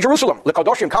surrounding Jerusalem, the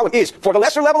Kadoshim column, is for the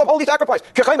lesser level of holy sacrifice.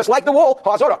 Like the wall,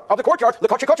 of the courtyard, the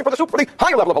kochi for the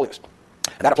higher level of holiness.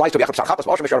 And that applies to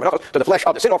the flesh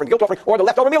of the sin offering, guilt offering, or the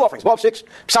leftover meal offerings. Above 6,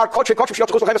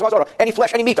 any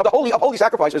flesh, any meat of the holy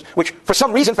sacrifices, which for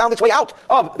some reason found its way out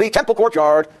of the temple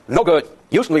courtyard. No good.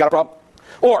 Houston, we got a problem.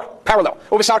 Or parallel,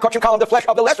 the flesh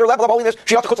of the lesser level of holiness,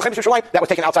 that was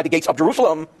taken outside the gates of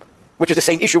Jerusalem, which is the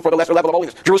same issue for the lesser level of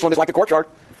holiness. Jerusalem is like the courtyard.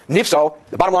 Nifso,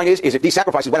 the bottom line is if these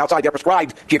sacrifices went outside their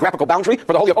prescribed geographical boundary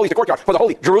for the Holy of Holies, the courtyard, for the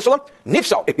holy Jerusalem,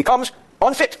 Nifso, it becomes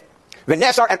unfit.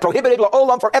 V'nesar, and prohibited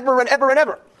la'olam, forever and ever and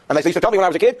ever. And they used to tell me when I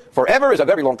was a kid, forever is a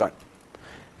very long time.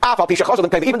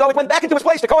 Even though it went back into its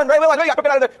place, the Kohen, I took it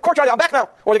out of the courtyard, I'm back now.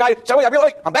 Or the guy said,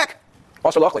 I'm back.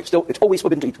 Also, luckily, still, it's always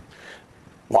forbidden to eat.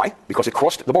 Why? Because it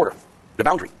crossed the border, the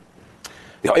boundary.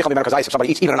 If somebody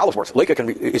eats even an olive's worth, Leka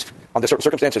is, under certain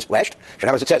circumstances, lashed,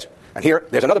 as it says. And here,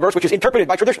 there's another verse which is interpreted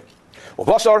by tradition. The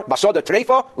literal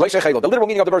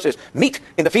meaning of the verse is meat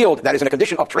in the field that is in a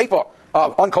condition of treifa,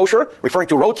 of unkosher, referring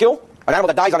to roadkill, an animal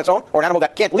that dies on its own, or an animal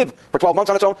that can't live for 12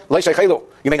 months on its own.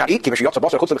 You may not eat.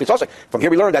 From here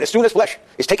we learn that as soon as flesh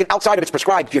is taken outside of its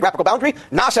prescribed geographical boundary,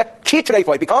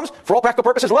 it becomes, for all practical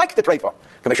purposes, like the treifa.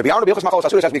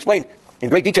 As we explained in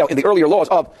great detail in the earlier laws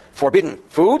of forbidden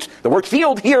foods, the word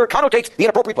field here connotates the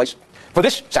inappropriate place for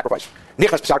this sacrifice.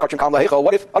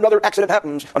 What if another accident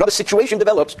happens, another situation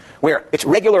develops, where it's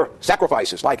regular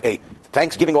sacrifices, like a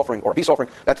thanksgiving offering or a peace offering,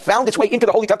 that found its way into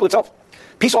the holy temple itself?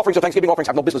 Peace offerings or thanksgiving offerings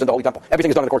have no business in the holy temple.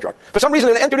 Everything is done in the courtyard. For some reason,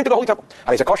 it entered into the holy temple.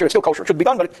 It's still kosher. It should be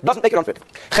done, but it doesn't make it unfit.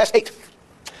 Ches 8.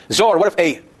 Zor, what if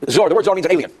a Zor, the word Zor means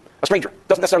an alien. A stranger.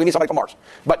 Doesn't necessarily mean somebody from Mars.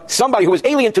 But somebody who is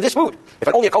alien to this food. If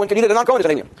only a Kohen can eat it, a non-Kohen is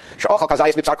an alien.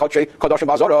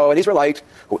 An Israelite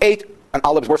who ate an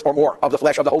olive's worth or more of the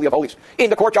flesh of the Holy of Holies in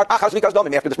the courtyard after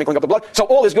the sprinkling of the blood. So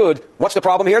all is good. What's the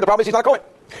problem here? The problem is he's not a Kohen.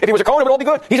 If he was a Kohen, it would all be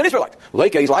good. He's an Israelite.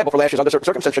 He's liable for lashes under certain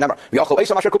circumstances.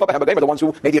 The ones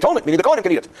who made the atonement, meaning the Kohen can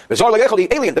eat it. The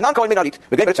alien, the non-Kohen may not eat,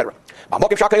 etc. In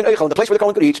the place where the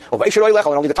Kohen could eat, and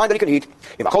only the time that he can eat.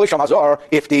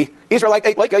 If the Israelite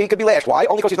ate he could be lashed. Why?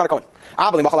 Only because he's not a Kohen.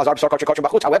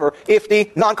 However, if the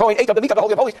non-Kohen ate of the meat of the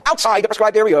Holy of Holies outside the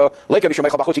prescribed area, he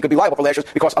could be liable for lashes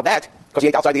because of that, because he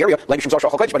ate outside the area. But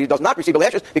he does not receive the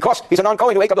lashes because he's a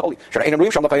non-Kohen who ate of the Holy.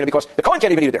 Because the Kohen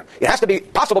can't even eat it there. It has to be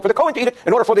possible for the Kohen to eat it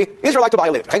in order for the Israelite to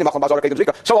violate it.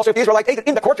 So also if the Israelite ate it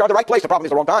in the courtyard, the right place, the problem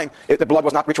is the wrong time. If the blood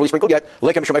was not ritually sprinkled yet,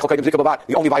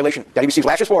 the only violation that he receives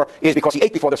lashes for is because he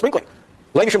ate before the sprinkling.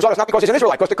 Is not because he's an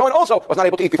Israelite, because the Kohen also was not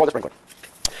able to eat before the sprinkling.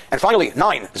 And finally,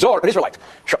 9, Zor, an Israelite,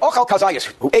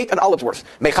 who ate an olive's worth,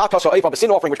 a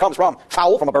sin offering which comes from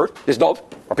fowl, from a bird, this dove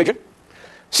or pigeon.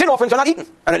 Sin offerings are not eaten,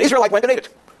 and an Israelite went and ate it.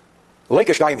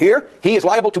 Here, he is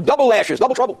liable to double lashes,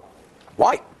 double trouble.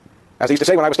 Why? As I used to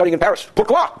say when I was studying in Paris,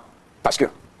 pourquoi? Parce que.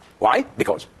 Why?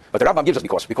 Because. But the Rambam gives us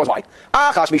because. Because why?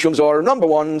 Achas mishum zor,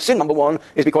 sin number one,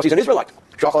 is because he's an Israelite.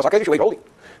 Shachas hakedesh, who ate holy.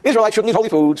 Israelites shouldn't eat holy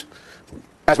foods,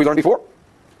 as we learned before.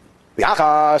 The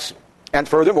achas, and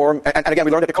furthermore, and again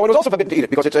we learned that the Kohen was also forbidden to eat it,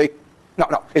 because it's he's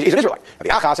an Israelite. And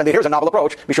the achas, and here's a novel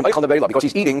approach, mishum eichel nevela, because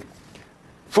he's eating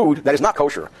food that is not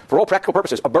kosher. For all practical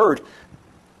purposes, a bird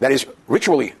that is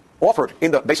ritually offered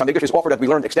in the Beis HaMikdash is offered, as we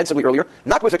learned extensively earlier,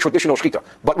 not with a traditional shechita,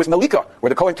 but with malika, where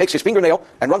the Kohen takes his fingernail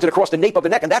and runs it across the nape of the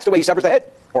neck, and that's the way he severs the head,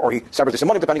 or he severs the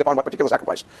simonim, depending upon what particular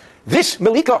sacrifice. This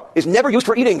malika is never used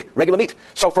for eating regular meat.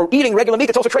 So for eating regular meat,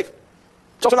 it's also treif.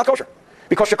 It's also not kosher.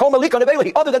 Because shekol malika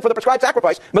nevelahi, other than for the prescribed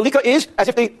sacrifice, malika is as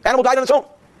if the animal died on its own.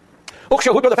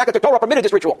 The fact that the Torah permitted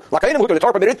this ritual. The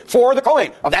Torah permitted for the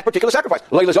Kohen of that particular sacrifice.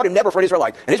 Never for an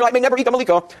Israelite. An Israelite may never eat the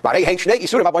malika.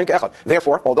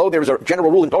 Therefore, although there is a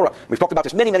general rule in Torah, we've talked about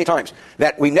this many, many times,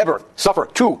 that we never suffer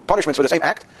 2 punishments for the same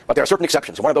act, but there are certain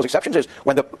exceptions. And one of those exceptions is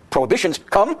when the prohibitions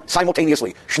come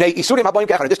simultaneously. In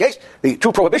this case, the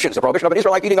 2 prohibitions, the prohibition of an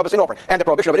Israelite eating of a sin offering, and the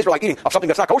prohibition of an Israelite eating of something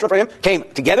that's not kosher for him, came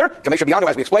together. Kamesha B'yanu,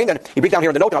 as we explained, and you read down here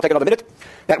in the note, and I'll take another minute,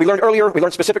 that we learned earlier, we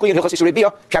learned specifically in Hilchos Isurei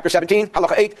Bia, chapter 17,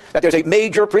 halacha 8, that there's a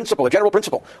major principle, a general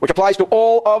principle, which applies to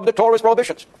all of the Torah's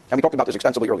prohibitions. And we talked about this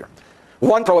extensively earlier.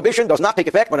 One prohibition does not take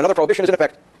effect when another prohibition is in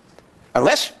effect,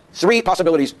 unless 3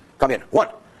 possibilities come in.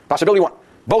 Possibility 1,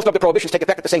 both of the prohibitions take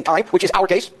effect at the same time, which is our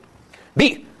case.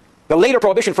 B, the later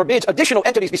prohibition forbids additional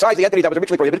entities besides the entity that was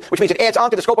originally prohibited, which means it adds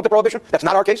on to the scope of the prohibition. That's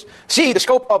not our case. C, the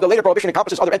scope of the later prohibition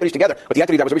encompasses other entities together, but the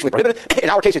entity that was originally prohibited. In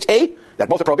our case, it's A, that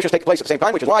both the prohibitions take place at the same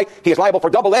time, which is why he is liable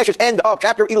for double lashes. End of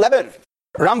chapter 11.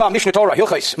 Rambam, Mishnah Torah,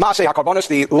 Hilchos, Maaseh, Hakorbanot,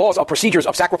 the laws of procedures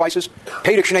of sacrifices,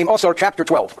 Perek Shneim Osor, chapter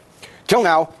 12. Till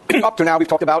now, up to now, we've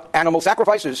talked about animal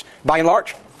sacrifices, by and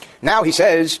large. Now he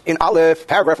says, in Aleph,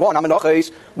 paragraph 1,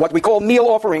 Amenoches, what we call meal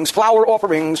offerings, flour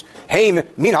offerings, Heim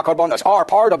Min Hakorbanot, are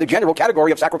part of the general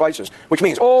category of sacrifices, which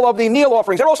means all of the meal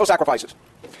offerings are also sacrifices,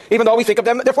 even though we think of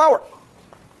them, they're flour.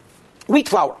 Wheat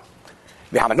flour.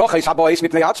 When we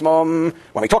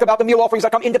talk about the meal offerings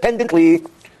that come independently,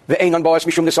 and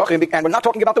we're not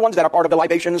talking about the ones that are part of the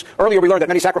libations. Earlier we learned that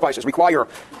many sacrifices require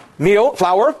meal,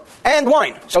 flour, and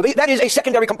wine. So that is a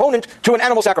secondary component to an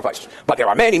animal sacrifice. But there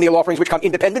are many meal offerings which come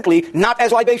independently, not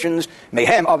as libations.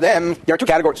 Mayhem of them, there are 2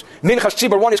 categories. Minchas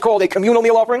tzibur, one is called a communal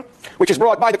meal offering, which is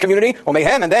brought by the community, or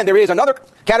mayhem, and then there is another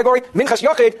category, Minchas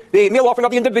yochid, the meal offering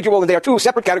of the individual, and there are 2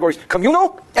 separate categories,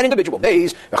 communal and individual.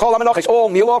 All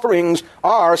meal offerings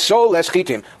are soles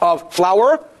chitim, of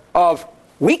flour, of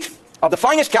wheat, of the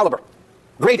finest caliber,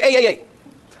 grade AAA.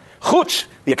 Chutz,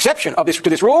 the exception to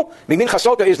this rule, Mimin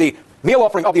Chasota is the meal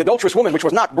offering of the adulterous woman, which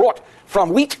was not brought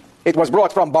from wheat, it was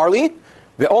brought from barley.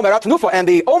 The Omer Atnufa, and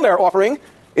the Omer offering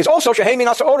is also Shehemin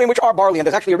Asaorim, which are barley, and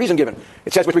there's actually a reason given.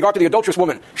 It says with regard to the adulterous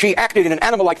woman, she acted in an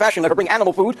animal-like fashion, let her bring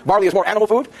animal food. Barley is more animal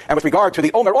food. And with regard to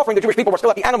the Omer offering, the Jewish people were still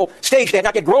at the animal stage. They had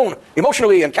not yet grown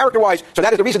emotionally and character-wise, so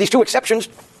that is the reason these 2 exceptions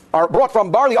are brought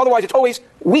from barley. Otherwise, it's always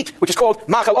wheat, which is called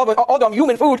Machal Adam,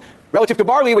 human food, relative to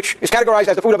barley, which is categorized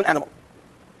as the food of an animal.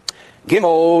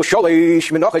 Gimel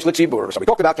Sholish Menoches L'Tzibur. So we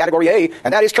talked about category A,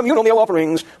 and that is communal meal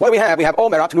offerings. What do we have? We have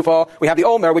Omer Atnufa. We have the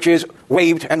Omer, which is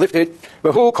waved and lifted.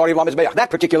 That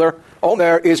particular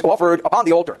Omer is offered upon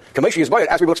the altar. Kameshi is bayat,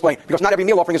 as we will explain, because not every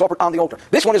meal offering is offered on the altar.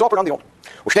 This one is offered on the altar.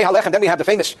 And then we have the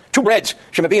famous 2 breads,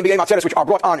 Shemabim B'Yem Atzeres, which are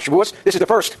brought on Shavuos. This is the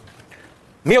first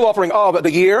meal offering of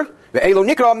the year.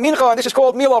 And this is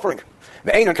called meal offering.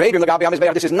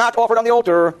 This is not offered on the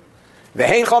altar.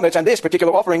 Ve'hein chometz, and this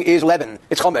particular offering is leaven.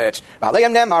 It's chometz.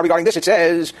 Regarding this, it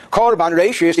says, korban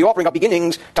reishis, the offering of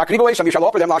beginnings, takribu eisam, you shall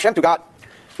offer them l'Hashem, to God,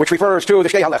 which refers to the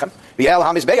shtei halechem. V'el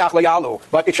hamizbeach le'yalu,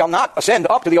 but it shall not ascend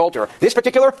up to the altar. This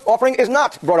particular offering is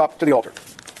not brought up to the altar.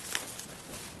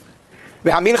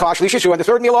 Ve'hamincha shlishishu, and the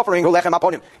third meal offering, hulechem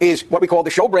aponim, is what we call the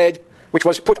showbread, which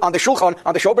was put on the shulchan,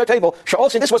 on the showbread table.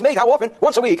 Also, this was made how often?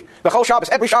 Once a week. The chol Shabbos,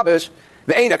 every Shabbos.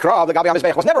 The Ein Akrav, the Gabi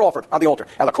HaMizbech, was never offered on the altar.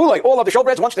 Elakulei, all of the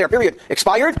showbreads, once their period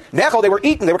expired, Nechol, they were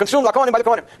eaten, they were consumed lakonim by the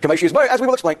kohanim. As we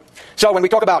will explain. So when we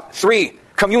talk about three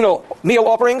communal meal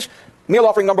offerings, meal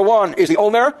offering number 1 is the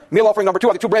Omer, meal offering number 2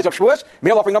 are the 2 breads of Shavuos,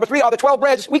 meal offering number 3 are the 12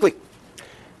 breads weekly.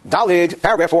 Dalid,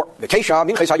 paragraph 4, the Teisha,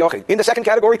 Minches HaYochid. In the second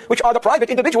category, which are the private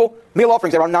individual meal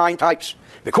offerings, there are 9 types.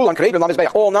 The Kulan Karev and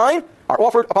Lamizbech, all 9 are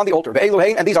offered upon the altar.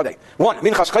 Ve'eluhein, and these are they. 1,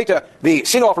 Minchas Chayta, the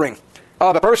sin offering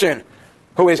of a person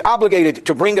who is obligated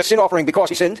to bring a sin offering because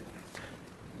he sinned.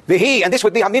 Vihi, and this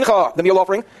would be Hamincha, the meal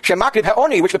offering, Shemakriv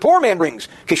Ha'oni, which the poor man brings,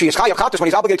 Kishi is Chayav Chatos, when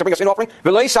he's obligated to bring a sin offering,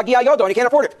 V'lei Sagia Yodo, and he can't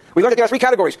afford it. We learned that there are 3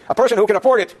 categories. A person who can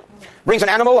afford it brings an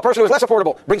animal, a person who is less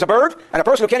affordable brings a bird, and a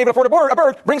person who can't even afford a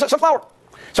bird brings some flour.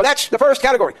 So that's the first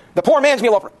category, the poor man's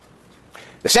meal offering.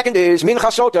 The second is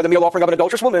Minchas Sota, the meal offering of an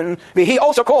adulterous woman. He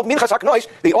also called Minchas HaKnois,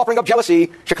 the offering of jealousy.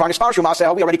 Shekvarnis Parshu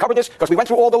Maaseh. We already covered this because we went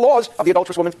through all the laws of the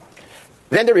adulterous woman.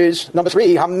 Then there is, number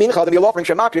 3, Hamincha, the meal offering,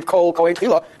 Shemakriv Kol Kohen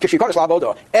Tchila, Kishikonis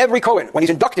La'avoda. Every Kohen, when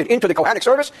he's inducted into the Kohanic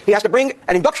service, he has to bring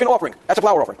an induction offering. That's a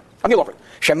flour offering, a meal offering.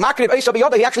 Shemakriv Eisa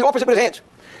B'yoda, he actually offers it with his hands.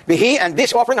 He, and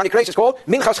this offering on the Kreis is called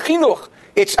Minchas Chinuch.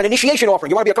 It's an initiation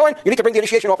offering. You want to be a Kohen, you need to bring the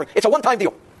initiation offering. It's a one-time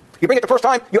deal. You bring it the first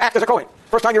time, you act as a Kohen.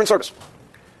 First time you're in service.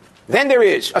 Then there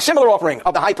is a similar offering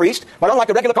of the high priest, but unlike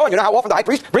the regular Kohen, you know how often the high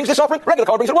priest brings this offering? Regular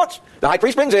Kohen brings it once. The high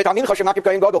priest brings it, Amincha Shemakriv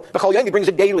Kohen Gadol. The Chol Yom, he brings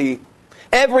it daily.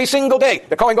 Every single day,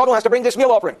 the Kohen Gadol has to bring this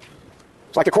meal offering.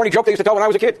 It's like a corny joke they used to tell when I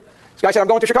was a kid. This guy said, I'm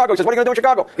going to Chicago. He says, what are you going to do in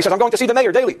Chicago? He says, I'm going to see the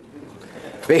mayor daily.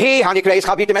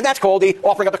 And that's called the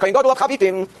offering of the Kohen Gadol of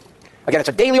Chavitim. Again, it's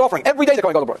a daily offering. Every day the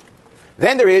Kohen Gadol brought it.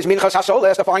 Then there is Minchas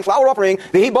HaSoles, the fine flour offering.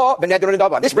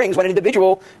 This brings when an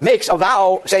individual makes a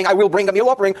vow saying, I will bring a meal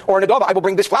offering, or an adava, I will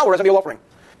bring this flour as a meal offering.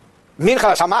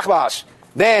 Minchas HaMachvas.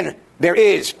 Then there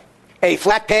is a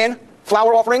flat pan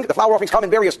flour offering. The flour offerings come in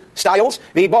various styles.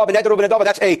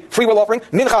 That's a free will offering.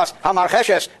 Minchas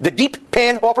HaMarcheshes, the deep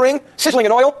pan offering, sizzling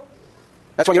in oil.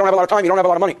 That's when you don't have a lot of time, you don't have a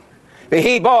lot of money.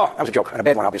 That was a joke, and a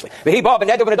bad one, obviously.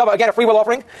 Again, a free will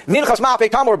offering. Minchas ma'afei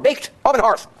tamor, baked oven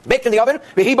hearth, baked in the oven.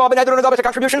 Is a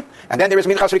contribution. And then there is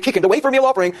minchas rikikin, the wafer meal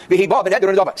offering.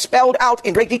 Spelled out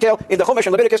in great detail in the Chumash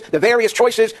and Leviticus, the various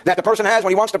choices that the person has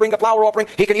when he wants to bring a flour offering.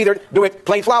 He can either do it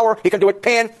plain flour, he can do it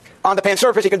pan, on the pan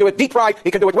surface, he can do it deep fried,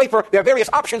 he can do it wafer. There are various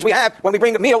options we have when we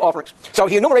bring meal offerings. So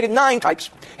he enumerated 9 types.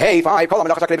 Hey, 5. All of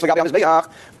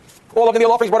the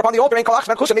meal offerings brought upon the altar,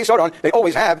 they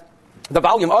always have the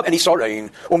volume of any sorein.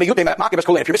 If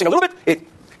you're missing a little bit, it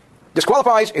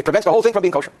disqualifies, it prevents the whole thing from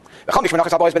being kosher.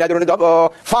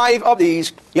 5 of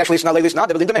these, the isoron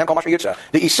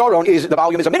is, the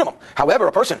volume is a minimum. However,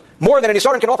 a person, more than an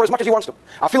isoron, can offer as much as he wants to.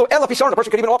 A person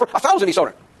can even offer 1,000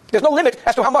 isoron. There's no limit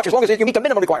as to how much, as long as you meet the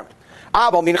minimum requirement.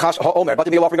 But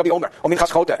the meal offering of the Omer, or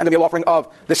Minchas Chota, and the meal offering of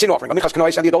the sin offering, or Minchas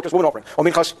Knois and the adulterous woman offering, or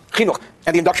Minchas Chinuch,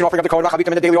 and the induction offering of the Kohen Chavitim,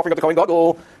 and the daily offering of the Kohen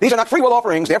Gadol. These are not free will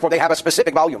offerings, therefore they have a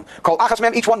specific volume. Kol achas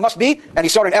mem, each one must be, and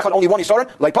Isorin Echad, only one Isorin,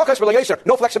 like Pachas,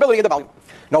 no flexibility in the volume.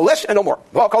 No less and no more.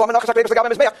 Every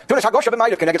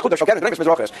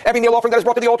meal offering that is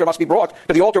brought to the altar must be brought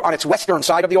to the altar on its western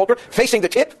side of the altar, facing the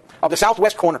tip of the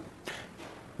southwest corner.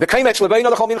 There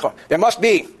must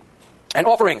be an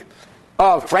offering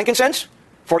of frankincense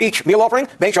for each meal offering,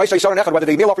 whether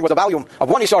the meal offering was a volume of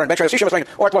 1 Isorin,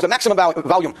 or it was a maximum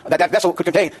volume that vessel could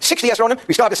contain 60 Isorim,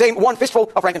 we still have the same 1 fistful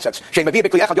of frankincense.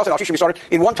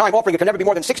 In one time offering, it can never be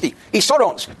more than 60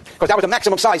 Isorons, because that was the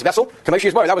maximum size vessel. That was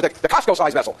the Costco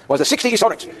size vessel, was the 60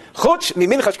 Isorons.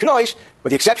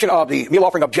 With the exception of the meal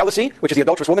offering of jealousy, which is the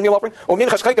adulterous woman meal offering, or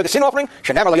Minchas Chayka, the sin offering,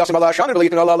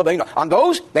 on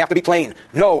those, they have to be plain.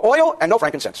 No oil and no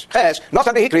frankincense.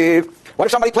 What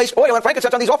if somebody placed oil and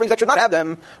frankincense on these offerings that should not have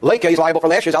them? Leike is liable for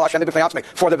lashes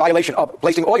for the violation of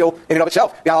placing oil in and of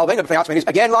itself. Is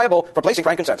again liable for placing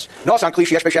frankincense. What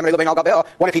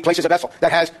if he places a vessel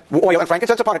that has oil and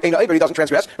frankincense upon it? He doesn't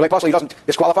transgress. He doesn't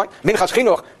disqualify. Minchas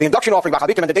Chinuch, the induction offering,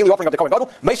 and the daily offering of the Kohen Gadol.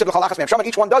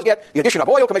 Each one does get the addition of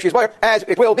oil, as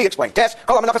it will be explained.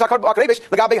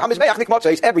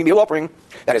 Every meal offering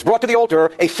that is brought to the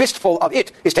altar, a fistful of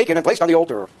it is taken and placed on the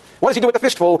altar. What does he do with the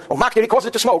fistful? He causes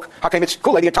it to smoke. It's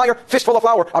the entire fistful of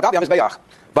flour.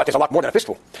 But there's a lot more than a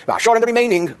fistful. And the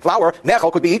remaining flour,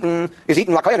 nechol, is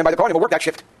eaten by the kohen who work that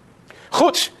shift.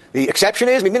 Chutz, The exception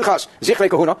is minchas zichrei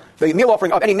kahuna, the meal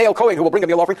offering of any male kohen who will bring a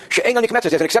meal offering. She'ein nikmetzes.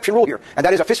 There's an exception rule here, and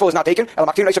that is a fistful is not taken.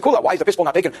 Why is the fistful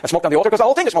not taken and smoked on the altar? Because the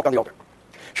whole thing is smoked on the altar.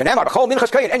 Shenamar b'chol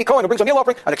minchas kohen, any kohen who brings a meal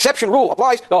offering, an exception rule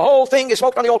applies. The whole thing is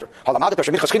smoked on the altar.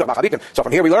 So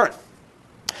from here we learn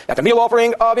that the meal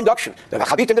offering of induction, the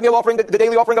chabitim, the meal offering, the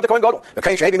daily offering of the kohen gadol, the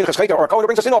kohen shehevi minchas chayta, or a kohen who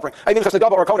brings a sin offering, a minchas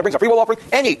nedava, or a kohen who brings a free will offering,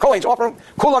 any kohen's offering,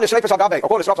 kulan is shleifas agabe, or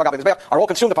kulan is shleifas agabe, are all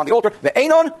consumed upon the altar. The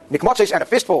einon nikmotzes, and a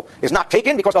fistful is not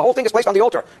taken because the whole thing is placed on the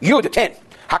altar. Yud 10.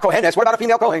 Hakohenes. What about a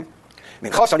female kohen? The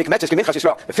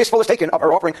fistful is taken of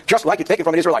her offering just like it's taken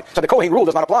from an Israelite. So the Kohen rule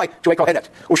does not apply to a Kohenet.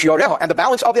 And the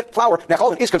balance of the flour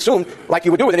is consumed like you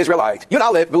would do with an Israelite.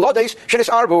 What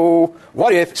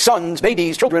if sons,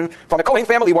 babies, children from a Kohen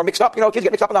family were mixed up? Kids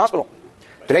get mixed up in the hospital.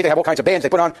 Today they have all kinds of bands they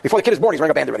put on. Before the kid is born, he's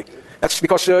wearing a band already. That's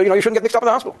because, you shouldn't get mixed up in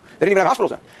the hospital. They didn't even have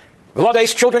hospitals then.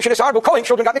 V'lodei's children Kohen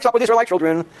children got mixed up with Israelite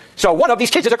children. So one of these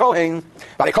kids is a Kohen.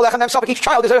 Each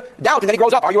child is a doubt, and then he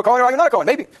grows up. Are you a Kohen or are you not a Kohen?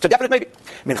 Maybe. It's a definite maybe.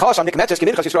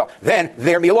 Then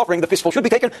their meal offering, the fistful, should be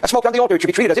taken and smoked on the altar. It should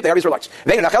be treated as if they are Israelites.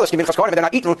 And they're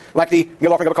not eaten like the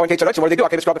meal offering of a Kohen. So what do they do? I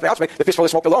can't describe it. The fistful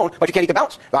is smoked alone, but you can't eat the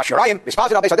balance.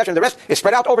 And the rest is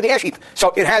spread out over the ash heap.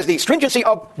 So it has the stringency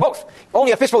of both.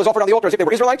 Only a fistful is offered on the altar as if they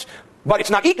were Israelites, but it's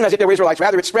not eaten as if they were Israelites.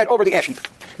 Rather, it's spread over the ash heap.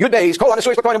 Yud-Beis, Kohen,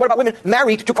 what about women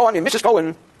married to Kohen, Mrs.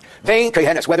 Kohen?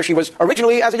 Whether she was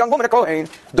originally as a young woman a Kohen,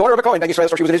 daughter of a Kohen, or she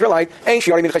was an Israelite,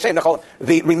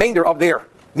 the remainder of their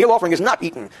meal offering is not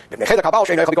eaten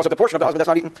because of the portion of the husband that's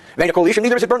not eaten.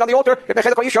 Neither is it burned on the altar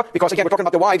because again we're talking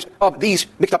about the wives of these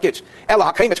mixed up kids.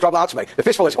 The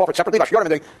fistful is offered separately.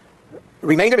 The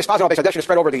remainder is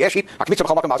spread over the ash heap.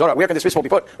 Where can this fistful be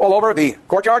put? All over the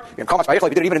courtyard. We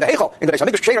did it even in the Heichel. In the Beis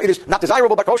Hamikdash, it is not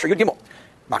desirable but kosher. Yud Gimel.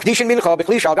 A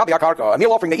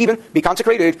meal offering may even be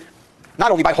consecrated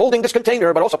not only by holding this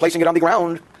container, but also placing it on the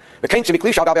ground. And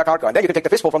then you can take the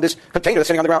fistful from this container that's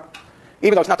sitting on the ground.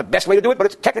 Even though it's not the best way to do it,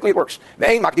 but technically it works.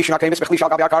 However,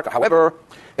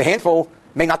 the handful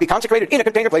may not be consecrated in a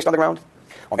container placed on the ground.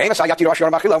 When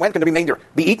can the remainder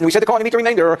be eaten? We said the Kohen eat the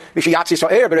remainder.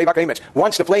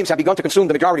 Once the flames have begun to consume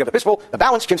the majority of the fistful, the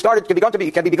balance can be begun to be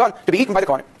eaten by the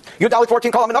Kohen.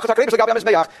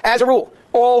 As a rule,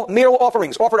 all meal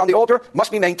offerings offered on the altar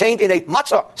must be maintained in a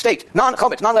matzah state,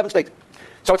 non-leavened state.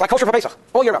 So it's like kosher for Pesach,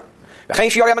 all year round.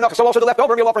 So also the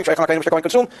leftover meal offering, which the Kohen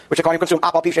consume,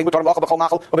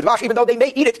 even though they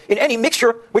may eat it in any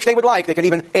mixture which they would like. They can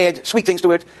even add sweet things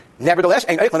to it. Nevertheless,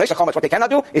 what they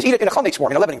cannot do is eat it in a chametz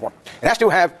form, in a leavening form. It has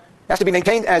to be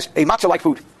maintained as a matzah-like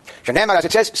food. As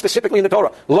it says specifically in the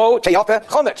Torah, lo teyafe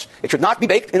chametz. It should not be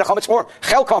baked in a chametz form.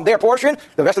 Chelkom, their portion,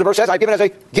 the rest of the verse says, I've given as a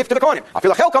gift to the Kohen.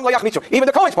 Even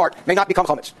the Kohen's part may not become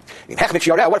chametz.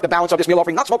 What if the balance of this meal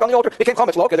offering not smoked on the altar became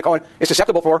chametz? The Kohen is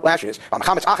susceptible for lashes.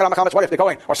 What if the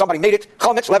Kohen or somebody made it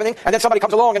chametz, leavening, and then somebody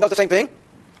comes along and does the same thing?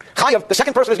 Chayav, the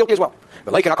second person is guilty as well.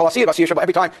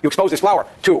 Every time you expose this flour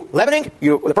to leavening,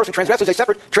 the person transgresses a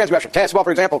separate transgression.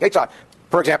 For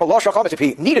examlo, losh chametz, if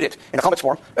he kneaded it in a chametz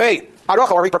form,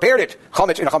 aracha, or he prepared it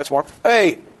chametz in a chametz form,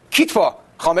 kitfa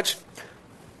chametz,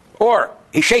 or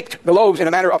he shaped the loaves in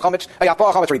a manner of chametz,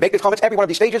 or he baked it chametz. Every one of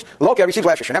these stages, loka receives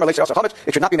lashes.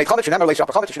 It should not be made chametz. It should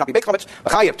not be baked chametz.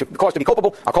 Chayav, to cause to be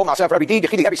culpable. Akol Maaseh, for every deed,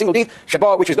 every single deed,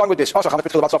 which is done with this. Also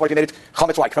chametz about stuff. What if he made it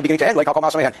chametz-like from beginning to end, like Akol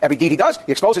Maaseh. Every deed he does,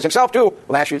 he exposes himself to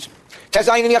lashes.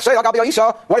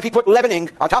 What if he put leavening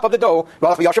on top of the dough?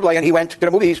 And he went to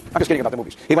the movies. I'm just kidding about the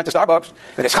movies. He went to Starbucks.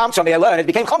 And it's and it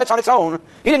became chametz on its own.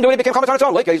 He didn't do it. It became chametz on its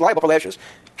own. He's liable for lashes.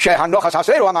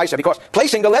 Because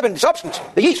placing the leavened substance,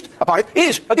 the yeast, upon it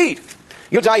is a deed.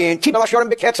 What if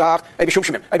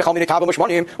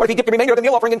he dipped the remainder of the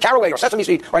meal offering in caraway or sesame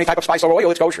seed or any type of spice or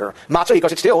oil? It's kosher. Matzah,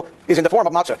 because it still is in the form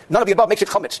of matzah. None of the above makes it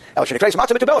chametz.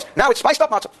 Now it's spiced up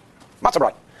matzah. Matzah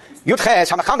bread. A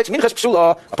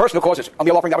person who causes a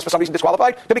meal offering that was for some reason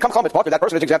disqualified to become chametz, but that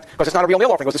person is exempt because it's not a real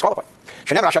meal offering, it was disqualified.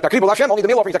 Only the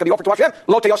meal offerings that can be offered to Hashem,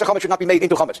 lo teyaseh chametz, should not be made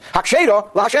into chametz.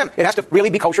 It has to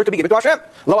really be kosher to be given to Hashem.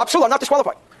 Lo apsula, not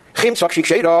disqualified. What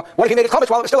if he made it chametz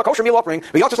while it was still a kosher meal offering?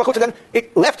 Then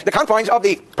it left the confines of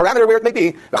the parameter where it may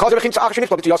be. So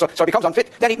it becomes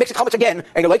unfit. Then he makes it chametz again,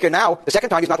 and now the second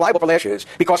time he's not liable for lashes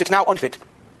because it's now unfit.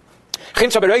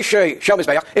 If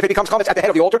it becomes chametz at the head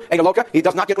of the altar, he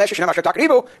does not get lashes,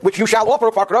 which you shall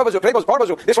offer.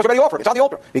 This was already offered. It's on the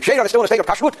altar. The ksheira is still in a state of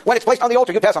kashrut when it's placed on the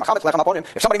altar. You pass on chametz lechem upon him.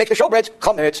 If somebody makes the showbreads,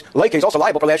 chametz, is also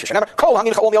liable for lashes.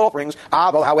 All meal offerings.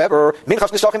 However,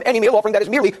 minchas nisachim, any meal offering that is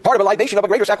merely part of a libation of a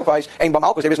greater sacrifice,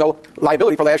 there is no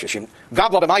liability for lashes. If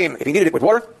he needed it with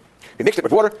water, he mixed it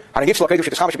with water, and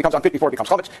it becomes unfit before it becomes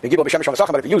chametz.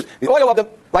 But if you use the oil of the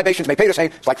libations, may pay the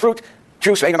same. It's like fruit,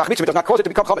 juice, it does not cause it to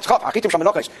become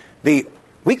chametz. The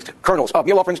wheat kernels of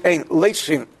meal offerings,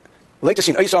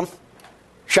 Leitzasin Eisam,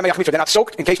 Shemayach Mitzvah, they're not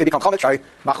soaked in case they become chametz.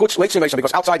 Machutz Leitzim Eisam,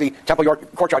 because outside the temple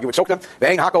courtyard you would soak them.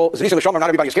 Ve'ein Hakol Zrizim L'Shomer, not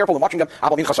everybody is careful in watching them.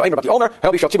 Abal Minchas Ha'omer, but the owner,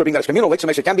 Helbi Shal Tzibur, being that it's communal, Leitzim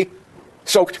Eisam can be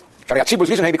soaked. Shariat Tzibur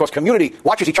Zrizim, because community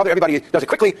watches each other, everybody does it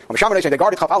quickly. When Mishamer say they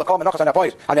guard it, Chaf Ala Kol Menachas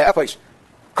on their efes.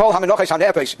 Kol HaMenachas on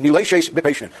their efes, Nileishes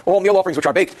B'Peishnin. All meal offerings which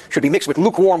are baked should be mixed with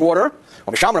lukewarm water.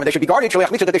 When Mishamer, they should be guarded, Shaliach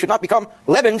Mitzvah, that they should not become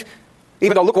leavened.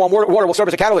 Even though lukewarm water will serve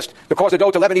as a catalyst to cause the dough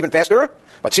to leaven even faster.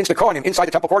 But since the Kohanim inside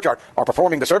the temple courtyard are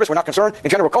performing the service, we're not concerned. In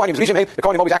general, Kohanim, the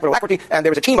Kohanim always act with alacrity, and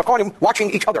there is a team of Kohanim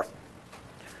watching each other.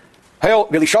 Hail,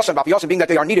 Vilishasan, Bapiyasan, being that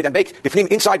they are needed and baked, Bifnim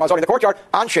inside Mazar in the courtyard,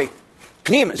 Anshe,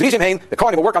 Pnim, Zrizimheim, the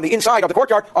Kohanim will work on the inside of the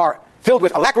courtyard, are filled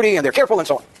with alacrity and they're careful and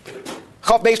so on.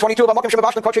 Chav Beis 22,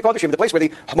 the place where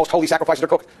the most holy sacrifices are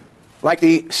cooked. Like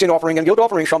the sin offering and guilt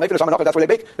offering, that's where they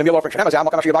bake the meal offering. In the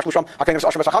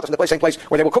same place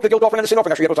where they will cook the guilt offering and the sin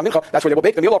offering, that's where they will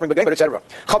bake the meal offering, etc.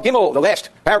 The last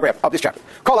paragraph of this chapter.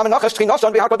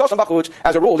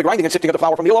 As a rule, the grinding and sifting of the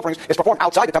flour from meal offerings is performed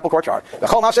outside the temple courtyard. The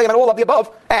Chol Maaseh and all of the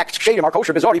above acts, Shadim, are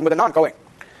kosher, bizarre, even with a non-Kohen.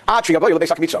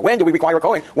 When do we require a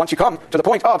Kohen? Once you come to the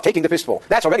point of taking the fistful.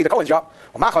 That's already the Kohen's job.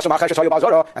 And there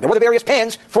were the various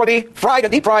pans for the fried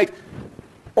and deep fried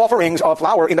offerings of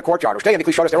flour in the courtyard.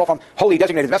 They're all from holy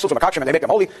designated vessels, and they make them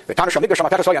holy. The oven of the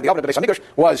Beis HaMikdash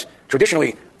was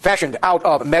traditionally fashioned out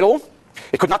of metal.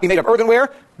 It could not be made of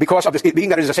earthenware because of this, being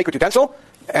that it is a sacred utensil,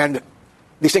 and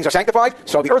these things are sanctified.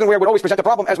 So the earthenware would always present a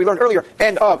problem, as we learned earlier.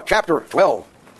 End of chapter 12.